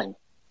 we're fine.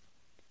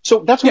 So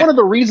that's one of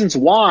the reasons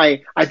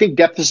why I think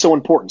depth is so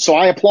important. So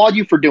I applaud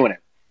you for doing it.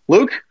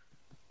 Luke,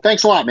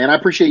 thanks a lot, man. I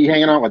appreciate you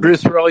hanging out with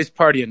Bruce, we're always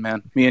partying,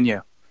 man. Me and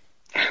you.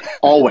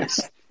 Always.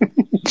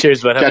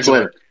 Cheers, bud. Catch you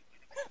later.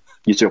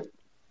 You too.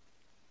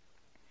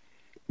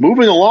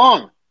 Moving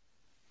along.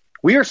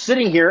 We are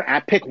sitting here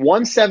at pick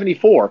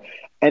 174,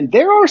 and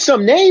there are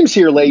some names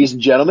here, ladies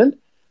and gentlemen.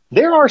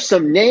 There are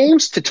some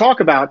names to talk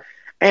about,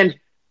 and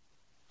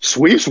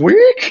sweeps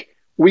week,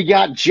 we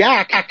got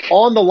Jack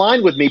on the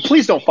line with me.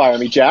 Please don't fire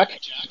me, Jack.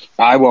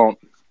 I won't.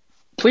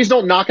 Please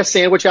don't knock a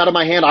sandwich out of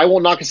my hand. I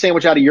won't knock a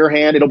sandwich out of your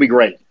hand. It'll be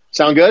great.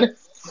 Sound good?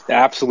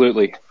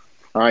 Absolutely.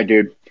 All right,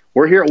 dude.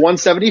 We're here at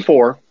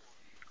 174.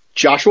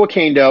 Joshua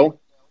Kando,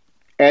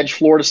 edge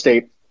Florida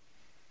State.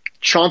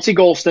 Chauncey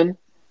Golston,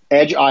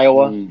 edge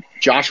Iowa.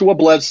 Joshua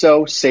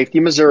Bledsoe,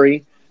 safety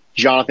Missouri.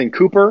 Jonathan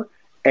Cooper,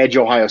 edge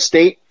Ohio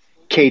State.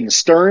 Caden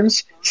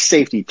Stearns,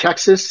 safety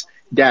Texas.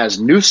 Daz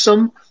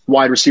Newsome,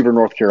 wide receiver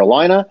North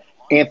Carolina.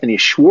 Anthony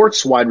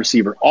Schwartz, wide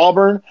receiver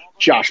Auburn.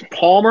 Josh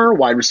Palmer,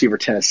 wide receiver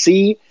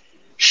Tennessee.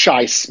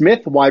 Shai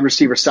Smith, wide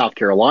receiver South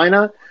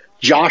Carolina.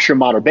 Josh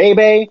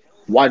Imatorbhebhe,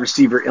 wide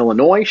receiver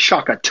Illinois.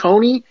 Shaka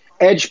Toney,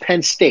 edge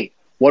Penn State.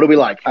 What do we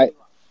like?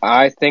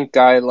 I think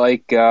I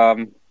like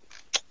his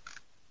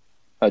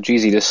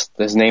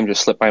name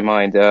just slipped my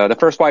mind. The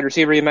first wide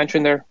receiver you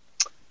mentioned there?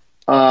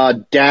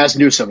 Daz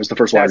Newsome is the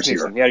first wide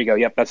receiver. Newsome. There you go.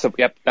 Yep, that's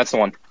the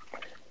one.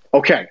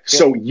 Okay,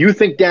 so you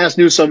think Daz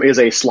Newsome is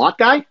a slot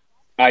guy?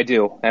 I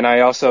do, and I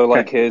also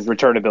like his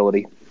return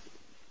ability.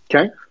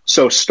 Okay,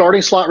 so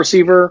starting slot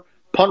receiver,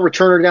 punt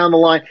returner down the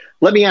line.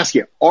 Let me ask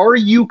you, are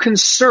you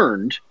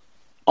concerned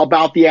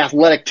about the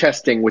athletic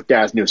testing with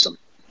Daz Newsome?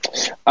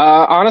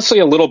 Honestly,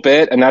 a little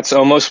bit, and that's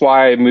almost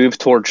why I moved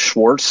towards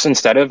Schwartz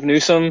instead of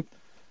Newsome,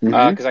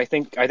 because I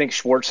think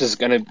Schwartz is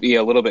going to be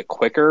a little bit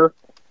quicker.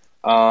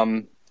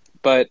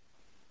 But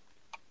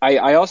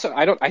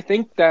I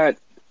think that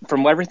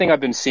from everything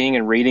I've been seeing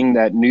and reading,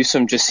 that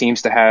Newsome just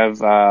seems to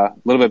have a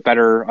little bit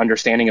better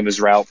understanding of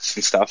his routes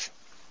and stuff,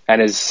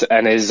 and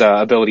his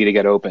ability to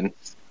get open.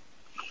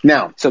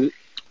 Now, so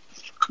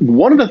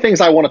one of the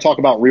things I want to talk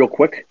about real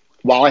quick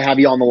while I have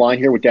you on the line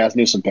here with Daz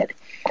Newsome pick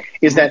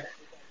is that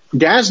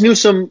Daz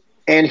Newsome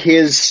and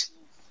his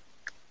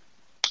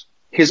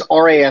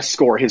RAS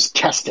score, his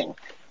testing,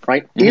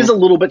 right, is a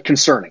little bit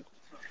concerning.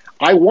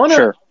 I want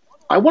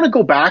to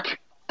go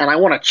back and I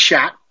want to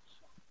chat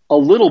a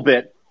little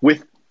bit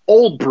with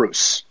old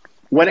Bruce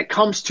when it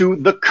comes to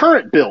the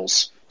current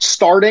Bills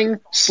starting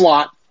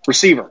slot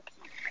receiver,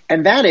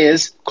 and that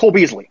is Cole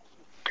Beasley.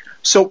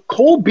 So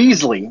Cole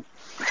Beasley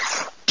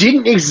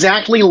didn't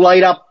exactly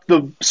light up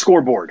the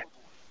scoreboard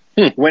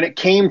when it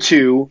came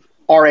to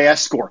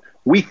RAS score.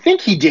 We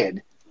think he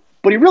did,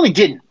 but he really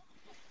didn't.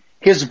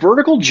 His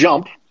vertical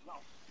jump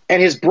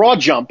and his broad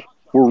jump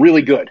were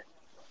really good,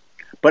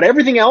 but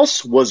everything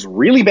else was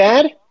really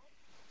bad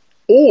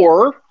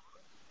or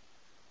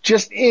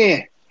just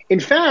eh. In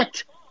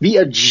fact, the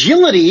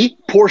agility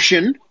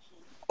portion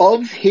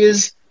of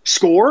his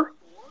score,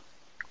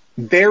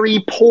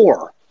 very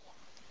poor.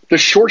 The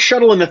short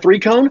shuttle and the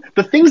three cone,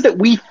 the things that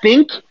we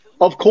think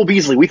of Cole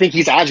Beasley, we think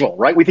he's agile,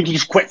 right? We think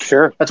he's quick.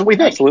 Sure. That's what we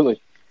think. Absolutely.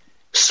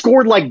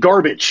 Scored like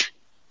garbage.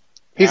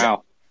 His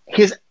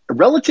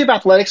relative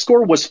athletic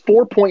score was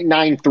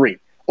 4.93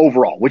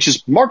 overall, which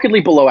is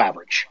markedly below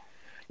average.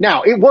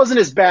 Now, it wasn't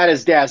as bad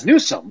as Daz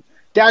Newsome.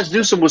 Daz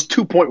Newsome was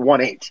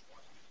 2.18.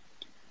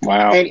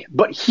 Wow.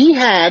 But he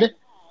had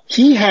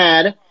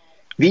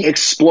the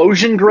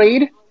explosion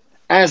grade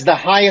as the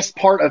highest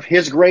part of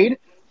his grade.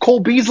 Cole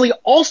Beasley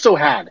also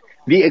had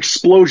the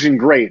explosion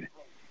grade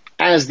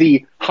as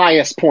the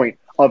highest point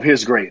of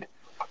his grade.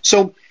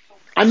 So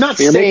I'm not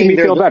saying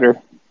feel better.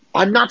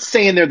 I'm not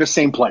saying they're the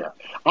same player.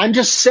 I'm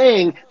just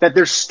saying that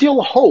there's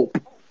still hope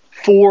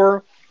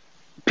for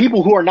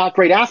people who are not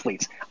great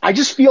athletes. I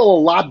just feel a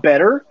lot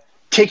better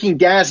taking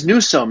Daz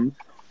Newsome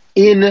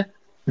in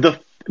the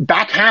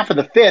back half of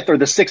the fifth or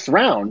the sixth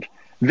round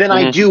than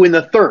I do in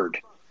the third.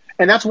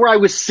 And that's where I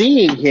was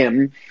seeing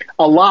him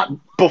a lot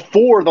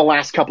before the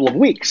last couple of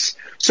weeks.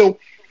 So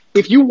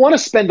if you want to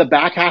spend the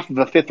back half of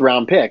the fifth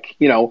round pick,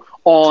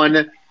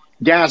 on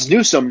Daz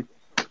Newsome,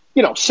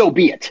 so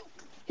be it.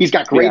 He's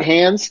got great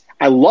hands.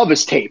 I love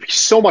his tape. He's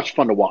so much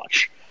fun to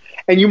watch.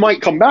 And you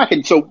might come back.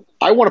 And so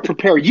I want to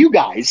prepare you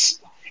guys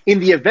in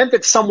the event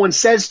that someone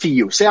says to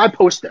you, say I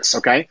post this,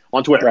 okay,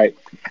 on Twitter. Right.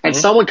 And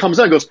someone comes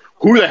up and goes,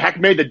 who the heck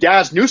made the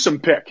Daz Newsome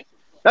pick?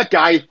 That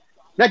guy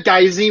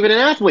isn't even an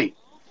athlete.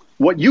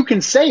 What you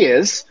can say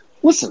is,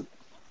 listen,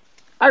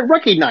 I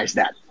recognize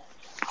that.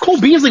 Cole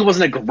Beasley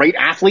wasn't a great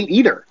athlete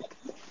either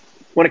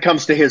when it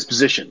comes to his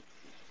position.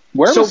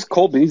 Where was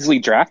Cole Beasley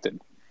drafted?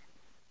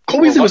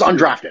 Cole Beasley was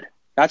undrafted.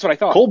 That's what I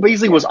thought. Cole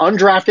Beasley was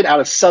undrafted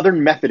out of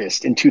Southern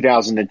Methodist in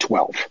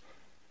 2012.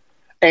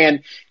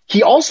 And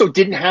he also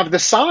didn't have the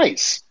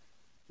size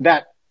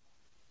that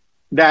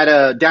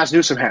Daz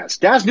Newsome has.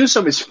 Daz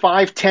Newsome is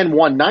 5'10",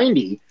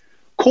 190.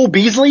 Cole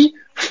Beasley,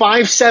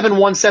 5'7",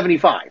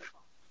 175.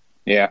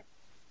 Yeah.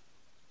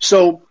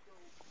 So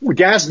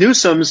Daz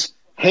Newsome's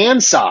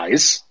hand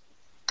size,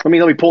 let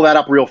me pull that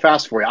up real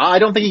fast for you. I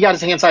don't think he got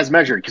his hand size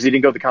measured because he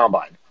didn't go to the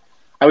combine.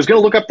 I was going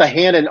to look up the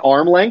hand and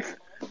arm length,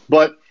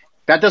 but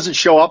that doesn't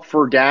show up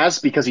for Daz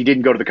because he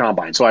didn't go to the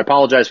combine. So I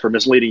apologize for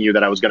misleading you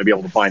that I was going to be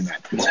able to find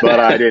that, but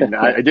I didn't.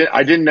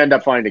 I didn't end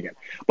up finding it.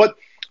 But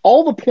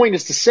all the point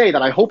is to say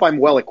that I hope I'm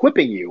well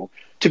equipping you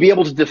to be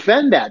able to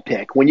defend that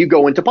pick when you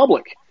go into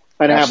public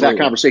and have that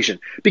conversation.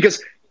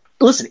 Because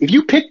listen, if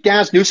you pick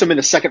Daz Newsome in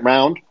the second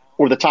round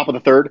or the top of the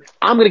third,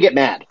 I'm going to get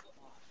mad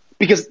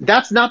because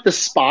that's not the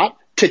spot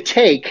to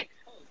take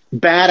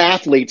bad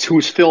athletes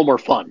whose film are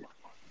fun.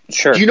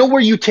 Sure. Do you know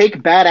where you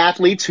take bad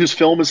athletes whose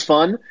film is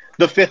fun?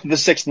 The 5th, the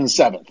 6th, and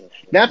 7th.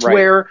 That's Right.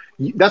 where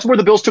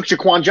the Bills took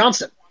Jaquan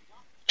Johnson.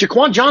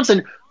 Jaquan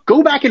Johnson,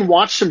 go back and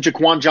watch some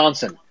Jaquan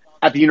Johnson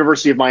at the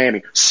University of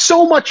Miami.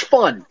 So much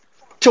fun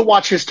to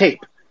watch his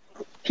tape.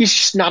 He's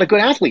just not a good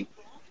athlete.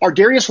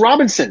 Ardarius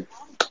Robinson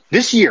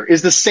this year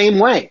is the same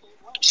way.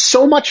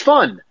 So much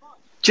fun,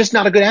 just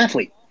not a good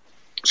athlete.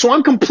 So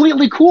I'm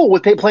completely cool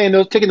with taking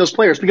those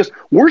players because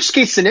worst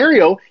case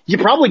scenario, you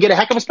probably get a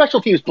heck of a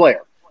special teams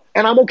player,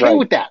 and I'm okay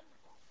with that.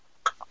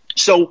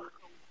 So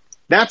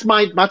that's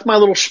my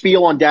little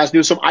spiel on Daz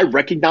Newsome. I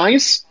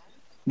recognize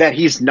that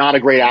he's not a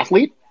great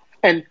athlete,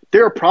 and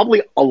there are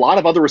probably a lot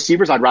of other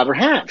receivers I'd rather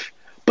have,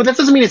 but that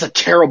doesn't mean it's a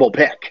terrible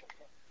pick.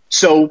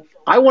 So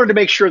I wanted to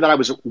make sure that I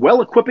was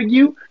well equipping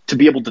you to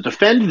be able to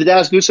defend the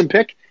Daz Newsome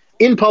pick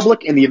in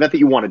public in the event that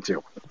you wanted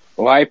to.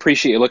 Well, I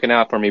appreciate you looking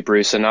out for me,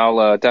 Bruce, and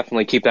I'll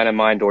definitely keep that in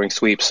mind during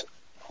sweeps.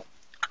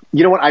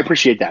 You know what? I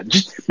appreciate that.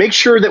 Just make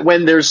sure that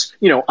when there's,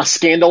 a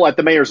scandal at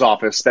the mayor's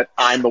office that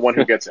I'm the one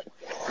who gets it.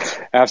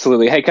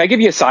 Absolutely. Hey, can I give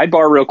you a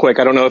sidebar real quick?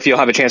 I don't know if you'll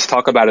have a chance to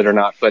talk about it or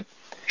not, but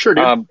sure,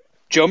 dude.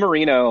 Joe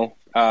Marino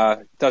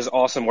does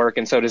awesome work,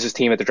 and so does his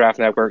team at the Draft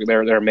Network.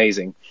 They're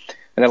amazing.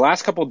 And the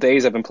last couple of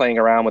days I've been playing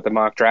around with the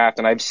mock draft,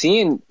 and I've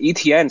seen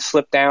ETN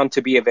slip down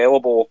to be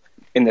available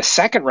in the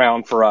second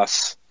round for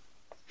us.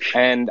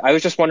 And I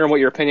was just wondering what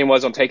your opinion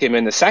was on taking him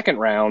in the second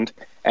round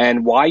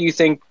and why you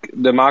think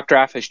the mock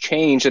draft has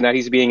changed and that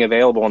he's being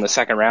available in the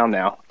second round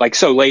now, like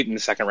so late in the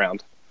second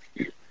round.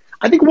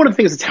 I think one of the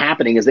things that's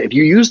happening is that if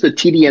you use the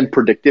TDN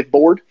predictive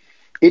board,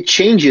 it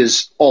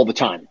changes all the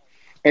time.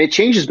 And it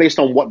changes based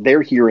on what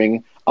they're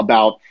hearing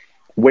about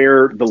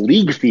where the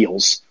league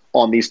feels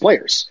on these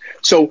players.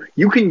 So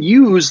you can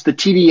use the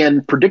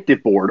TDN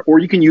predictive board or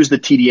you can use the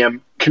TDM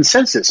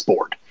consensus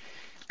board.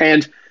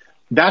 And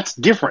that's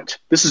different.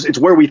 It's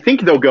where we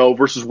think they'll go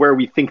versus where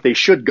we think they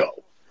should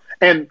go.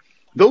 And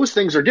those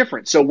things are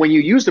different. So when you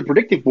use the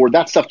predictive board,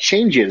 that stuff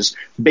changes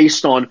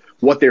based on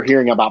what they're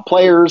hearing about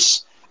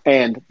players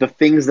and the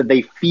things that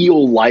they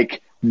feel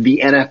like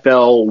the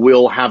NFL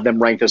will have them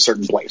ranked a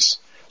certain place.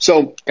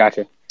 So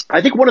gotcha.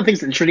 I think one of the things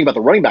that's interesting about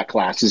the running back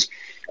class is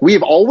we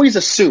have always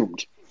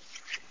assumed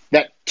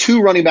that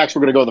 2 running backs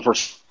were going to go in the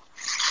first.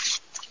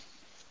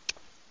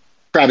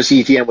 Travis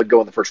Etienne would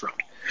go in the first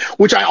round,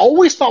 which I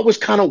always thought was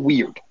kind of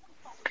weird.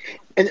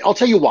 And I'll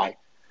tell you why.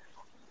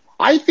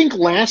 I think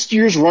last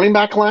year's running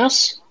back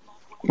class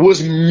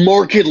was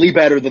markedly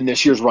better than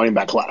this year's running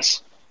back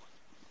class.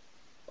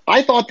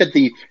 I thought that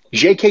the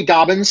J.K.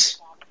 Dobbins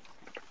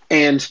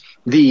and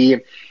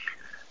the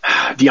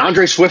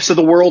DeAndre Swifts of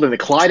the world and the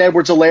Clyde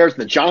Edwards-Helaire's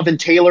and the Jonathan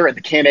Taylor and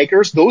the Cam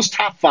Akers, those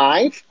top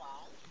 5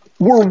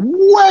 were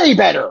way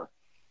better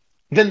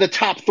than the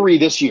top 3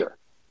 this year,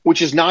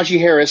 which is Najee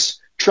Harris,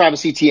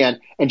 Travis Etienne,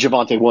 and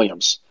Javonte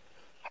Williams.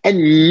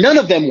 And none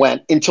of them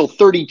went until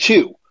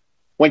 32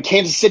 when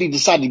Kansas City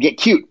decided to get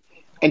cute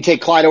and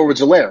take Clyde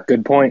Edwards-Helaire.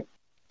 Good point.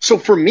 So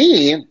for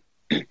me,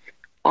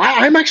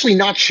 I'm actually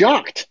not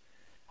shocked.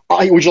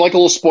 Would you like a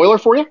little spoiler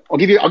for you? I'll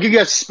give you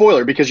a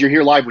spoiler because you're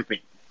here live with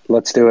me.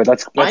 Let's do it.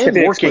 Let's get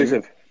the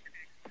exclusive.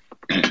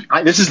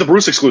 This is the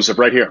Bruce exclusive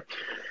right here.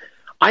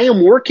 I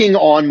am working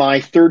on my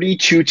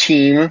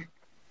 32-team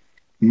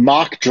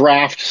mock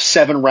draft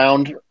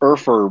 7-round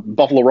for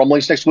Buffalo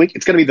Rumblings next week.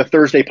 It's going to be the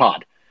Thursday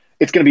pod.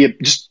 It's going to be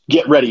just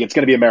get ready. It's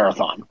going to be a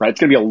marathon, right? It's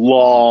going to be a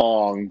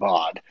long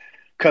pod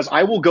because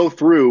I will go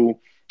through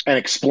and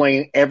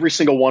explain every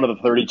single one of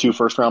the 32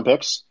 first-round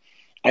picks,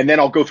 and then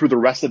I'll go through the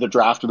rest of the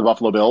draft of the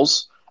Buffalo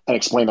Bills and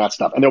explain that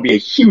stuff. And there'll be a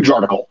huge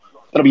article.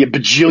 That'll be a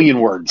bajillion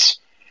words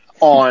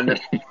on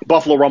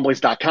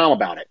BuffaloRumblings.com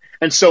about it.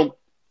 And so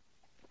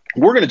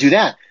we're going to do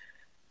that.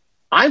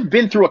 I've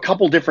been through a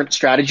couple different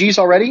strategies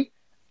already,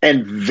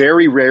 and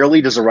very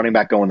rarely does a running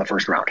back go in the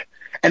first round.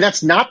 And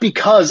that's not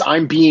because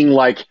I'm being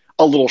like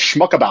a little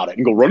schmuck about it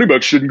and go, running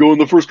back shouldn't go in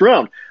the first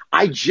round.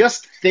 I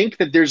just think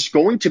that there's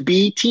going to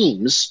be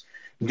teams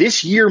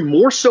this year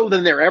more so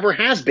than there ever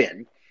has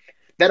been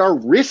that are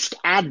risk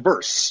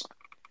adverse.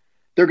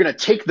 They're going to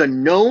take the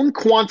known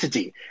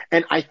quantity.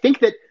 And I think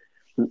that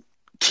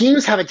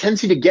teams have a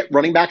tendency to get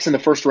running backs in the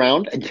first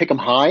round and pick them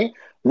high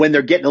when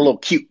they're getting a little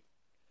cute.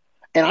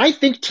 And I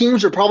think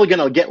teams are probably going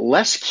to get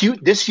less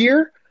cute this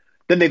year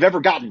than they've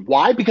ever gotten.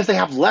 Why? Because they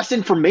have less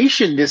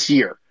information this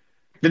year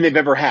than they've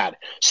ever had.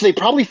 So they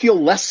probably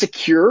feel less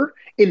secure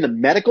in the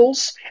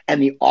medicals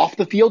and the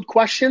off-the-field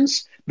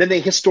questions than they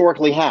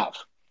historically have.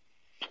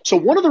 So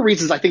one of the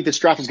reasons I think this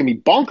draft is going to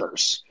be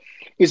bonkers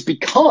is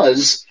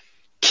because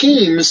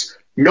teams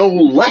know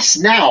less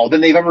now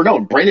than they've ever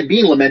known. Brandon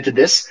Beane lamented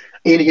this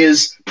in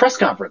his press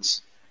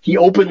conference. He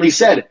openly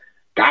said,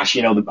 gosh,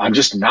 I'm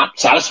just not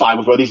satisfied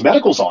with where these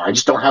medicals are. I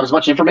just don't have as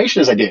much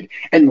information as I did.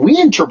 And we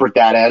interpret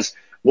that as,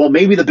 well,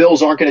 maybe the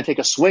Bills aren't going to take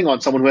a swing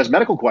on someone who has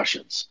medical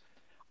questions.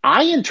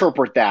 I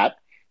interpret that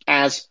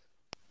as,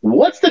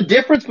 what's the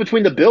difference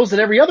between the Bills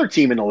and every other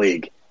team in the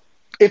league?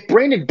 If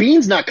Brandon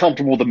Beane's not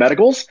comfortable with the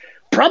medicals,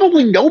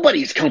 probably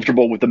nobody's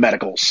comfortable with the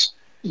medicals.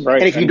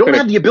 Right. And if you don't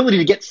have the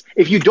ability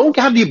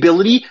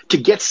to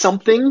get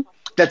something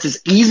that's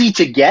as easy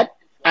to get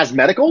as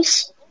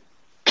medicals,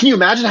 can you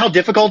imagine how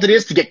difficult it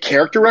is to get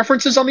character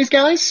references on these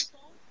guys?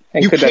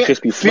 And could that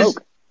just be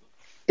smoke?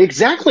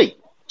 Exactly.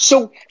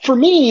 So for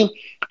me,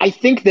 I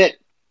think that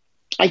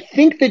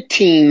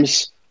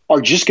teams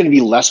are just going to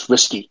be less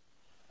risky.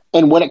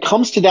 And when it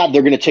comes to that,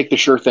 they're going to take the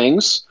sure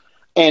things.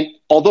 And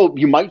although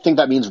you might think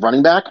that means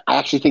running back, I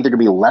actually think they're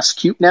going to be less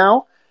cute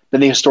now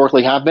than they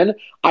historically have been.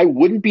 I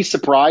wouldn't be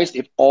surprised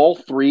if all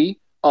three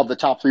of the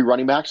top three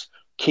running backs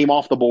came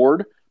off the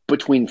board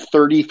between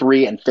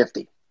 33 and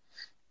 50.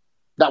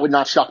 That would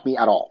not shock me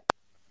at all.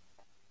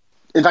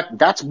 In fact,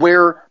 that's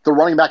where the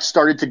running backs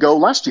started to go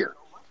last year.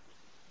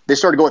 They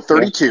started to go at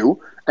 32,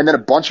 and then a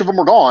bunch of them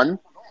were gone.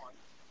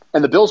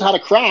 And the Bills had a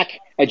crack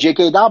at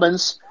J.K.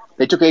 Dobbins.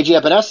 They took A.J.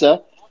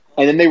 Epinesa,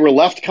 and then they were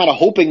left kind of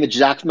hoping that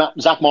Zach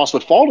Moss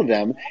would fall to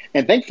them.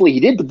 And thankfully he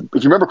did. But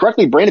if you remember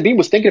correctly, Brandon Beane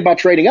was thinking about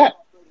trading up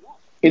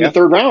in the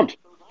third round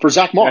for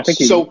Zach Moss.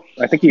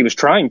 I think he was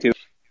trying to.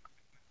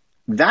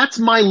 That's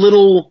my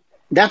little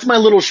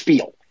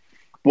spiel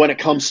when it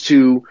comes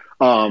to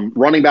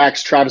running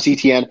backs, Travis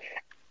Etienne.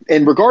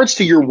 In regards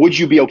to your would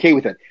you be okay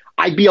with it,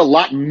 I'd be a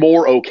lot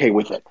more okay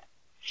with it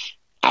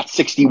at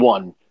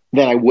 61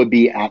 than I would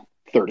be at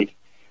 30.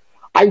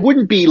 I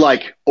wouldn't be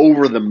like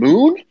over the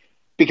moon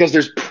because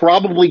there's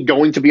probably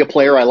going to be a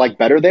player I like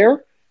better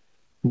there,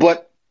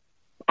 but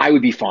I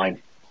would be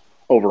fine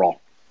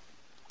overall.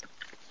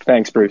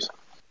 Thanks, Bruce.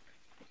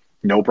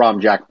 No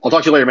problem, Jack. I'll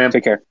talk to you later, man.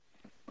 Take care.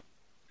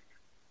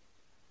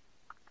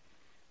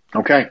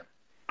 Okay.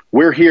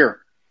 We're here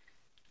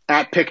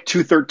at pick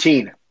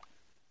 213.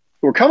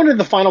 We're coming to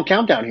the final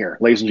countdown here,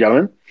 ladies and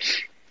gentlemen.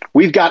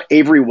 We've got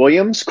Avery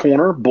Williams,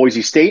 corner,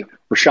 Boise State.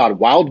 Rashad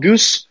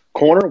Wildgoose,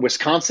 corner,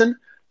 Wisconsin.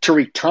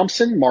 Tariq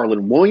Thompson,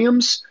 Marlon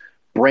Williams.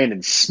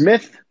 Brandon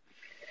Smith.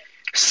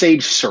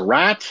 Sage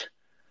Surratt.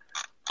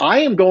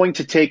 I am going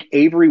to take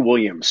Avery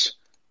Williams,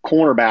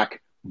 cornerback,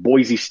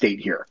 Boise State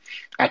here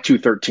at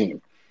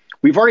 213.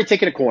 We've already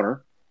taken a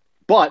corner,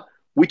 but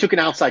we took an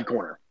outside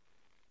corner.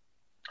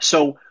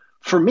 So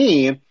for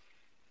me,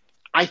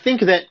 I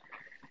think that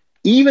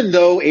even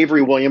though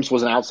Avery Williams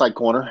was an outside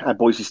corner at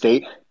Boise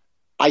State,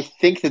 I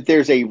think that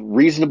there's a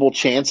reasonable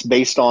chance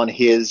based on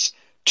his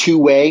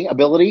two-way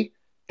ability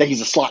that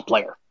he's a slot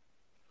player.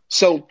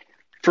 So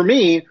for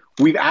me,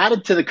 we've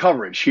added to the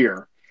coverage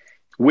here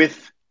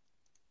with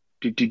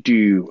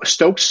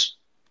Stokes,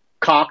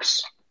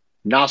 Cox,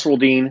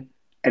 Nasruddin,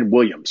 and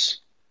Williams.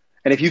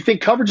 And if you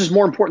think coverage is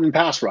more important than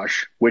pass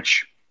rush,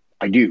 which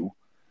I do,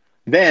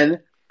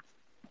 then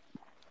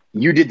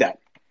you did that.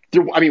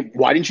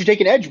 Why didn't you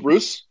take an edge,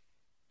 Bruce?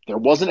 There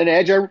wasn't an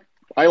edge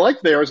I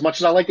liked there as much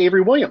as I liked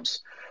Avery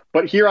Williams.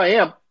 But here I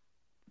am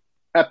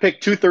at pick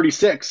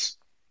 236.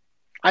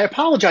 I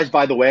apologize,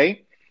 by the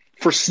way,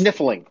 for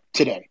sniffling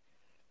today.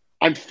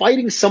 I'm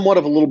fighting somewhat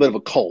of a little bit of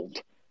a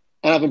cold.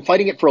 And I've been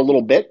fighting it for a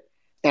little bit.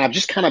 And I've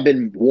just kind of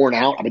been worn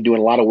out. I've been doing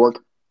a lot of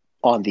work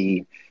on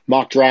the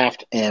mock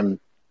draft. And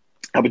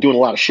I've been doing a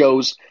lot of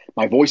shows.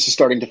 My voice is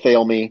starting to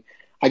fail me.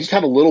 I just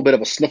have a little bit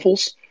of a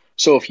sniffles.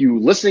 So if you're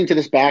listening to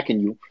this back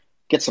and you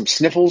get some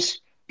sniffles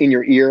in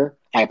your ear,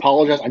 I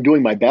apologize. I'm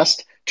doing my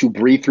best to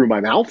breathe through my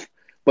mouth,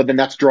 but then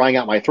that's drying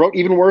out my throat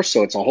even worse.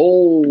 So it's a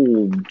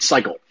whole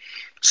cycle.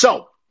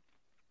 So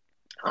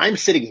I'm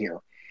sitting here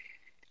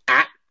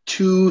at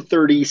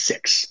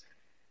 236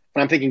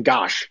 and I'm thinking,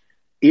 gosh,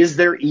 is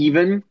there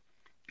even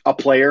a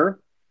player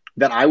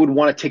that I would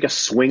want to take a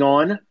swing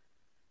on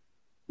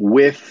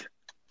with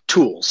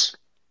tools?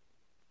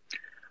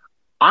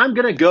 I'm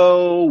going to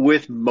go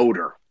with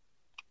motor.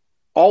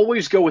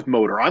 Always go with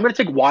motor. I'm going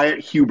to take Wyatt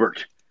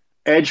Hubert,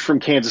 edge from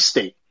Kansas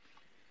State.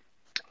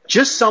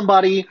 Just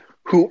somebody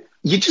who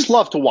you just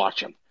love to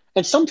watch him.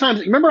 And sometimes,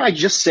 remember I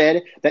just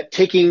said that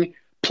taking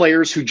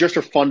players who just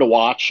are fun to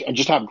watch and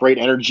just have great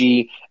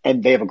energy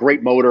and they have a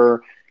great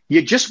motor,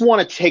 you just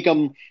want to take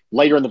them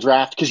later in the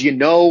draft because you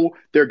know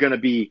they're going to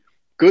be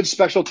good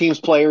special teams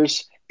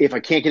players. If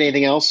I can't get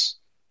anything else,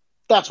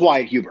 that's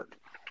Wyatt Hubert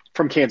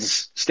from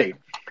Kansas State.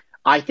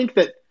 I think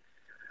that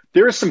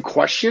there is some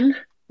question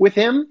with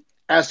him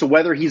as to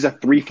whether he's a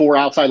 3-4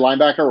 outside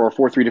linebacker or a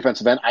 4-3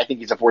 defensive end. I think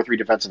he's a 4-3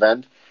 defensive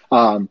end.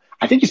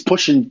 I think he's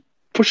pushing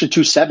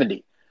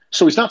 270.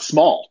 So he's not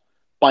small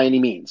by any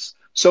means.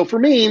 So for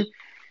me,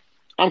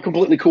 I'm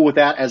completely cool with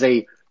that as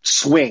a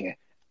swing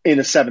in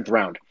the 7th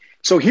round.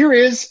 So here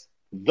is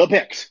the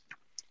picks.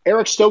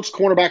 Eric Stokes,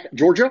 cornerback,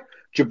 Georgia.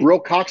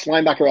 Jabril Cox,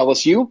 linebacker,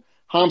 LSU.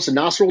 Hamza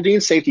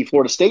Nasruddin, safety,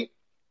 Florida State.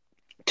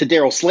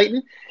 Tadaro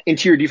Slayton,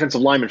 interior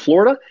defensive lineman,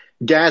 Florida.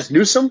 Daz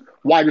Newsome,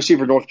 wide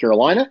receiver, North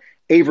Carolina.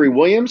 Avery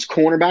Williams,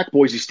 cornerback,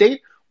 Boise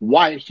State.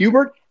 Wyatt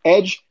Hubert,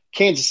 edge,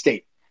 Kansas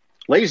State.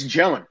 Ladies and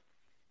gentlemen,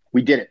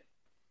 we did it.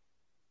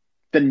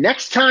 The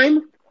next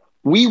time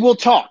we will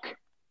talk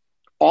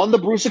on the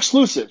Bruce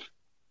Exclusive,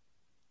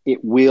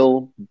 it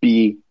will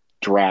be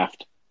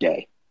draft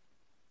day.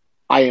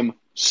 I am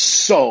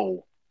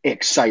so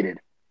excited.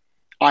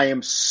 I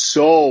am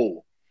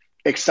so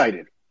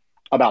excited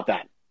about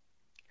that.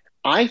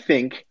 I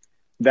think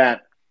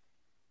that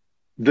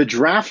the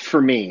draft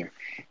for me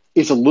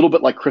is a little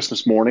bit like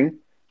Christmas morning.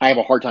 I have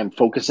a hard time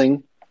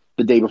focusing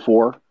the day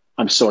before.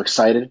 I'm so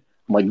excited.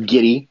 I'm like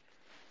giddy.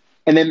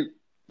 And then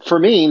for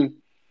me,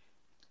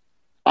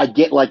 I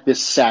get like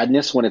this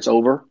sadness when it's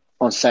over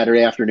on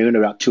Saturday afternoon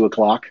about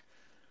 2:00.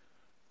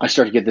 I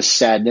start to get this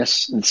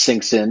sadness and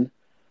sinks in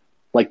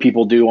like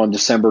people do on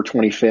December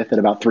 25th at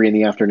about 3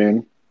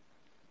 p.m.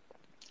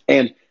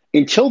 And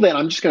until then,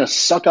 I'm just going to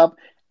suck up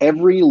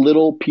every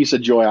little piece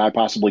of joy I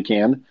possibly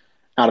can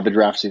out of the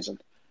draft season.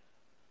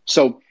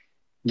 So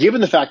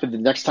given the fact that the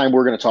next time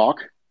we're going to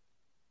talk,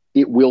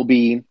 it will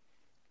be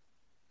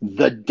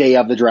the day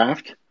of the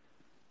draft,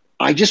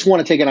 I just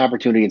want to take an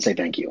opportunity and say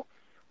thank you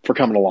for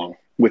coming along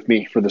with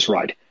me for this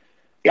ride.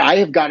 I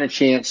have gotten a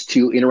chance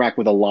to interact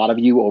with a lot of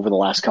you over the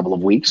last couple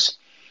of weeks.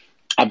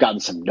 I've gotten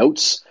some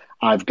notes.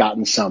 I've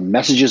gotten some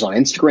messages on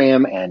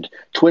Instagram and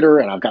Twitter,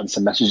 and I've gotten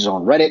some messages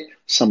on Reddit.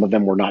 Some of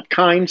them were not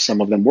kind.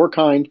 Some of them were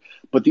kind.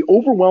 But the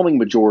overwhelming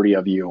majority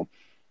of you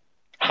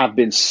have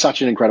been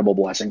such an incredible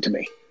blessing to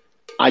me.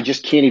 I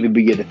just can't even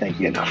begin to thank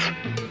you enough.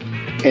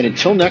 And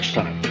until next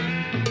time,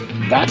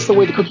 that's the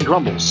way the cookie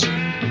crumbles.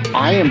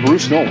 I am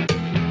Bruce Nolan,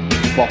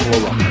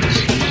 Buffalo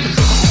Rumblings.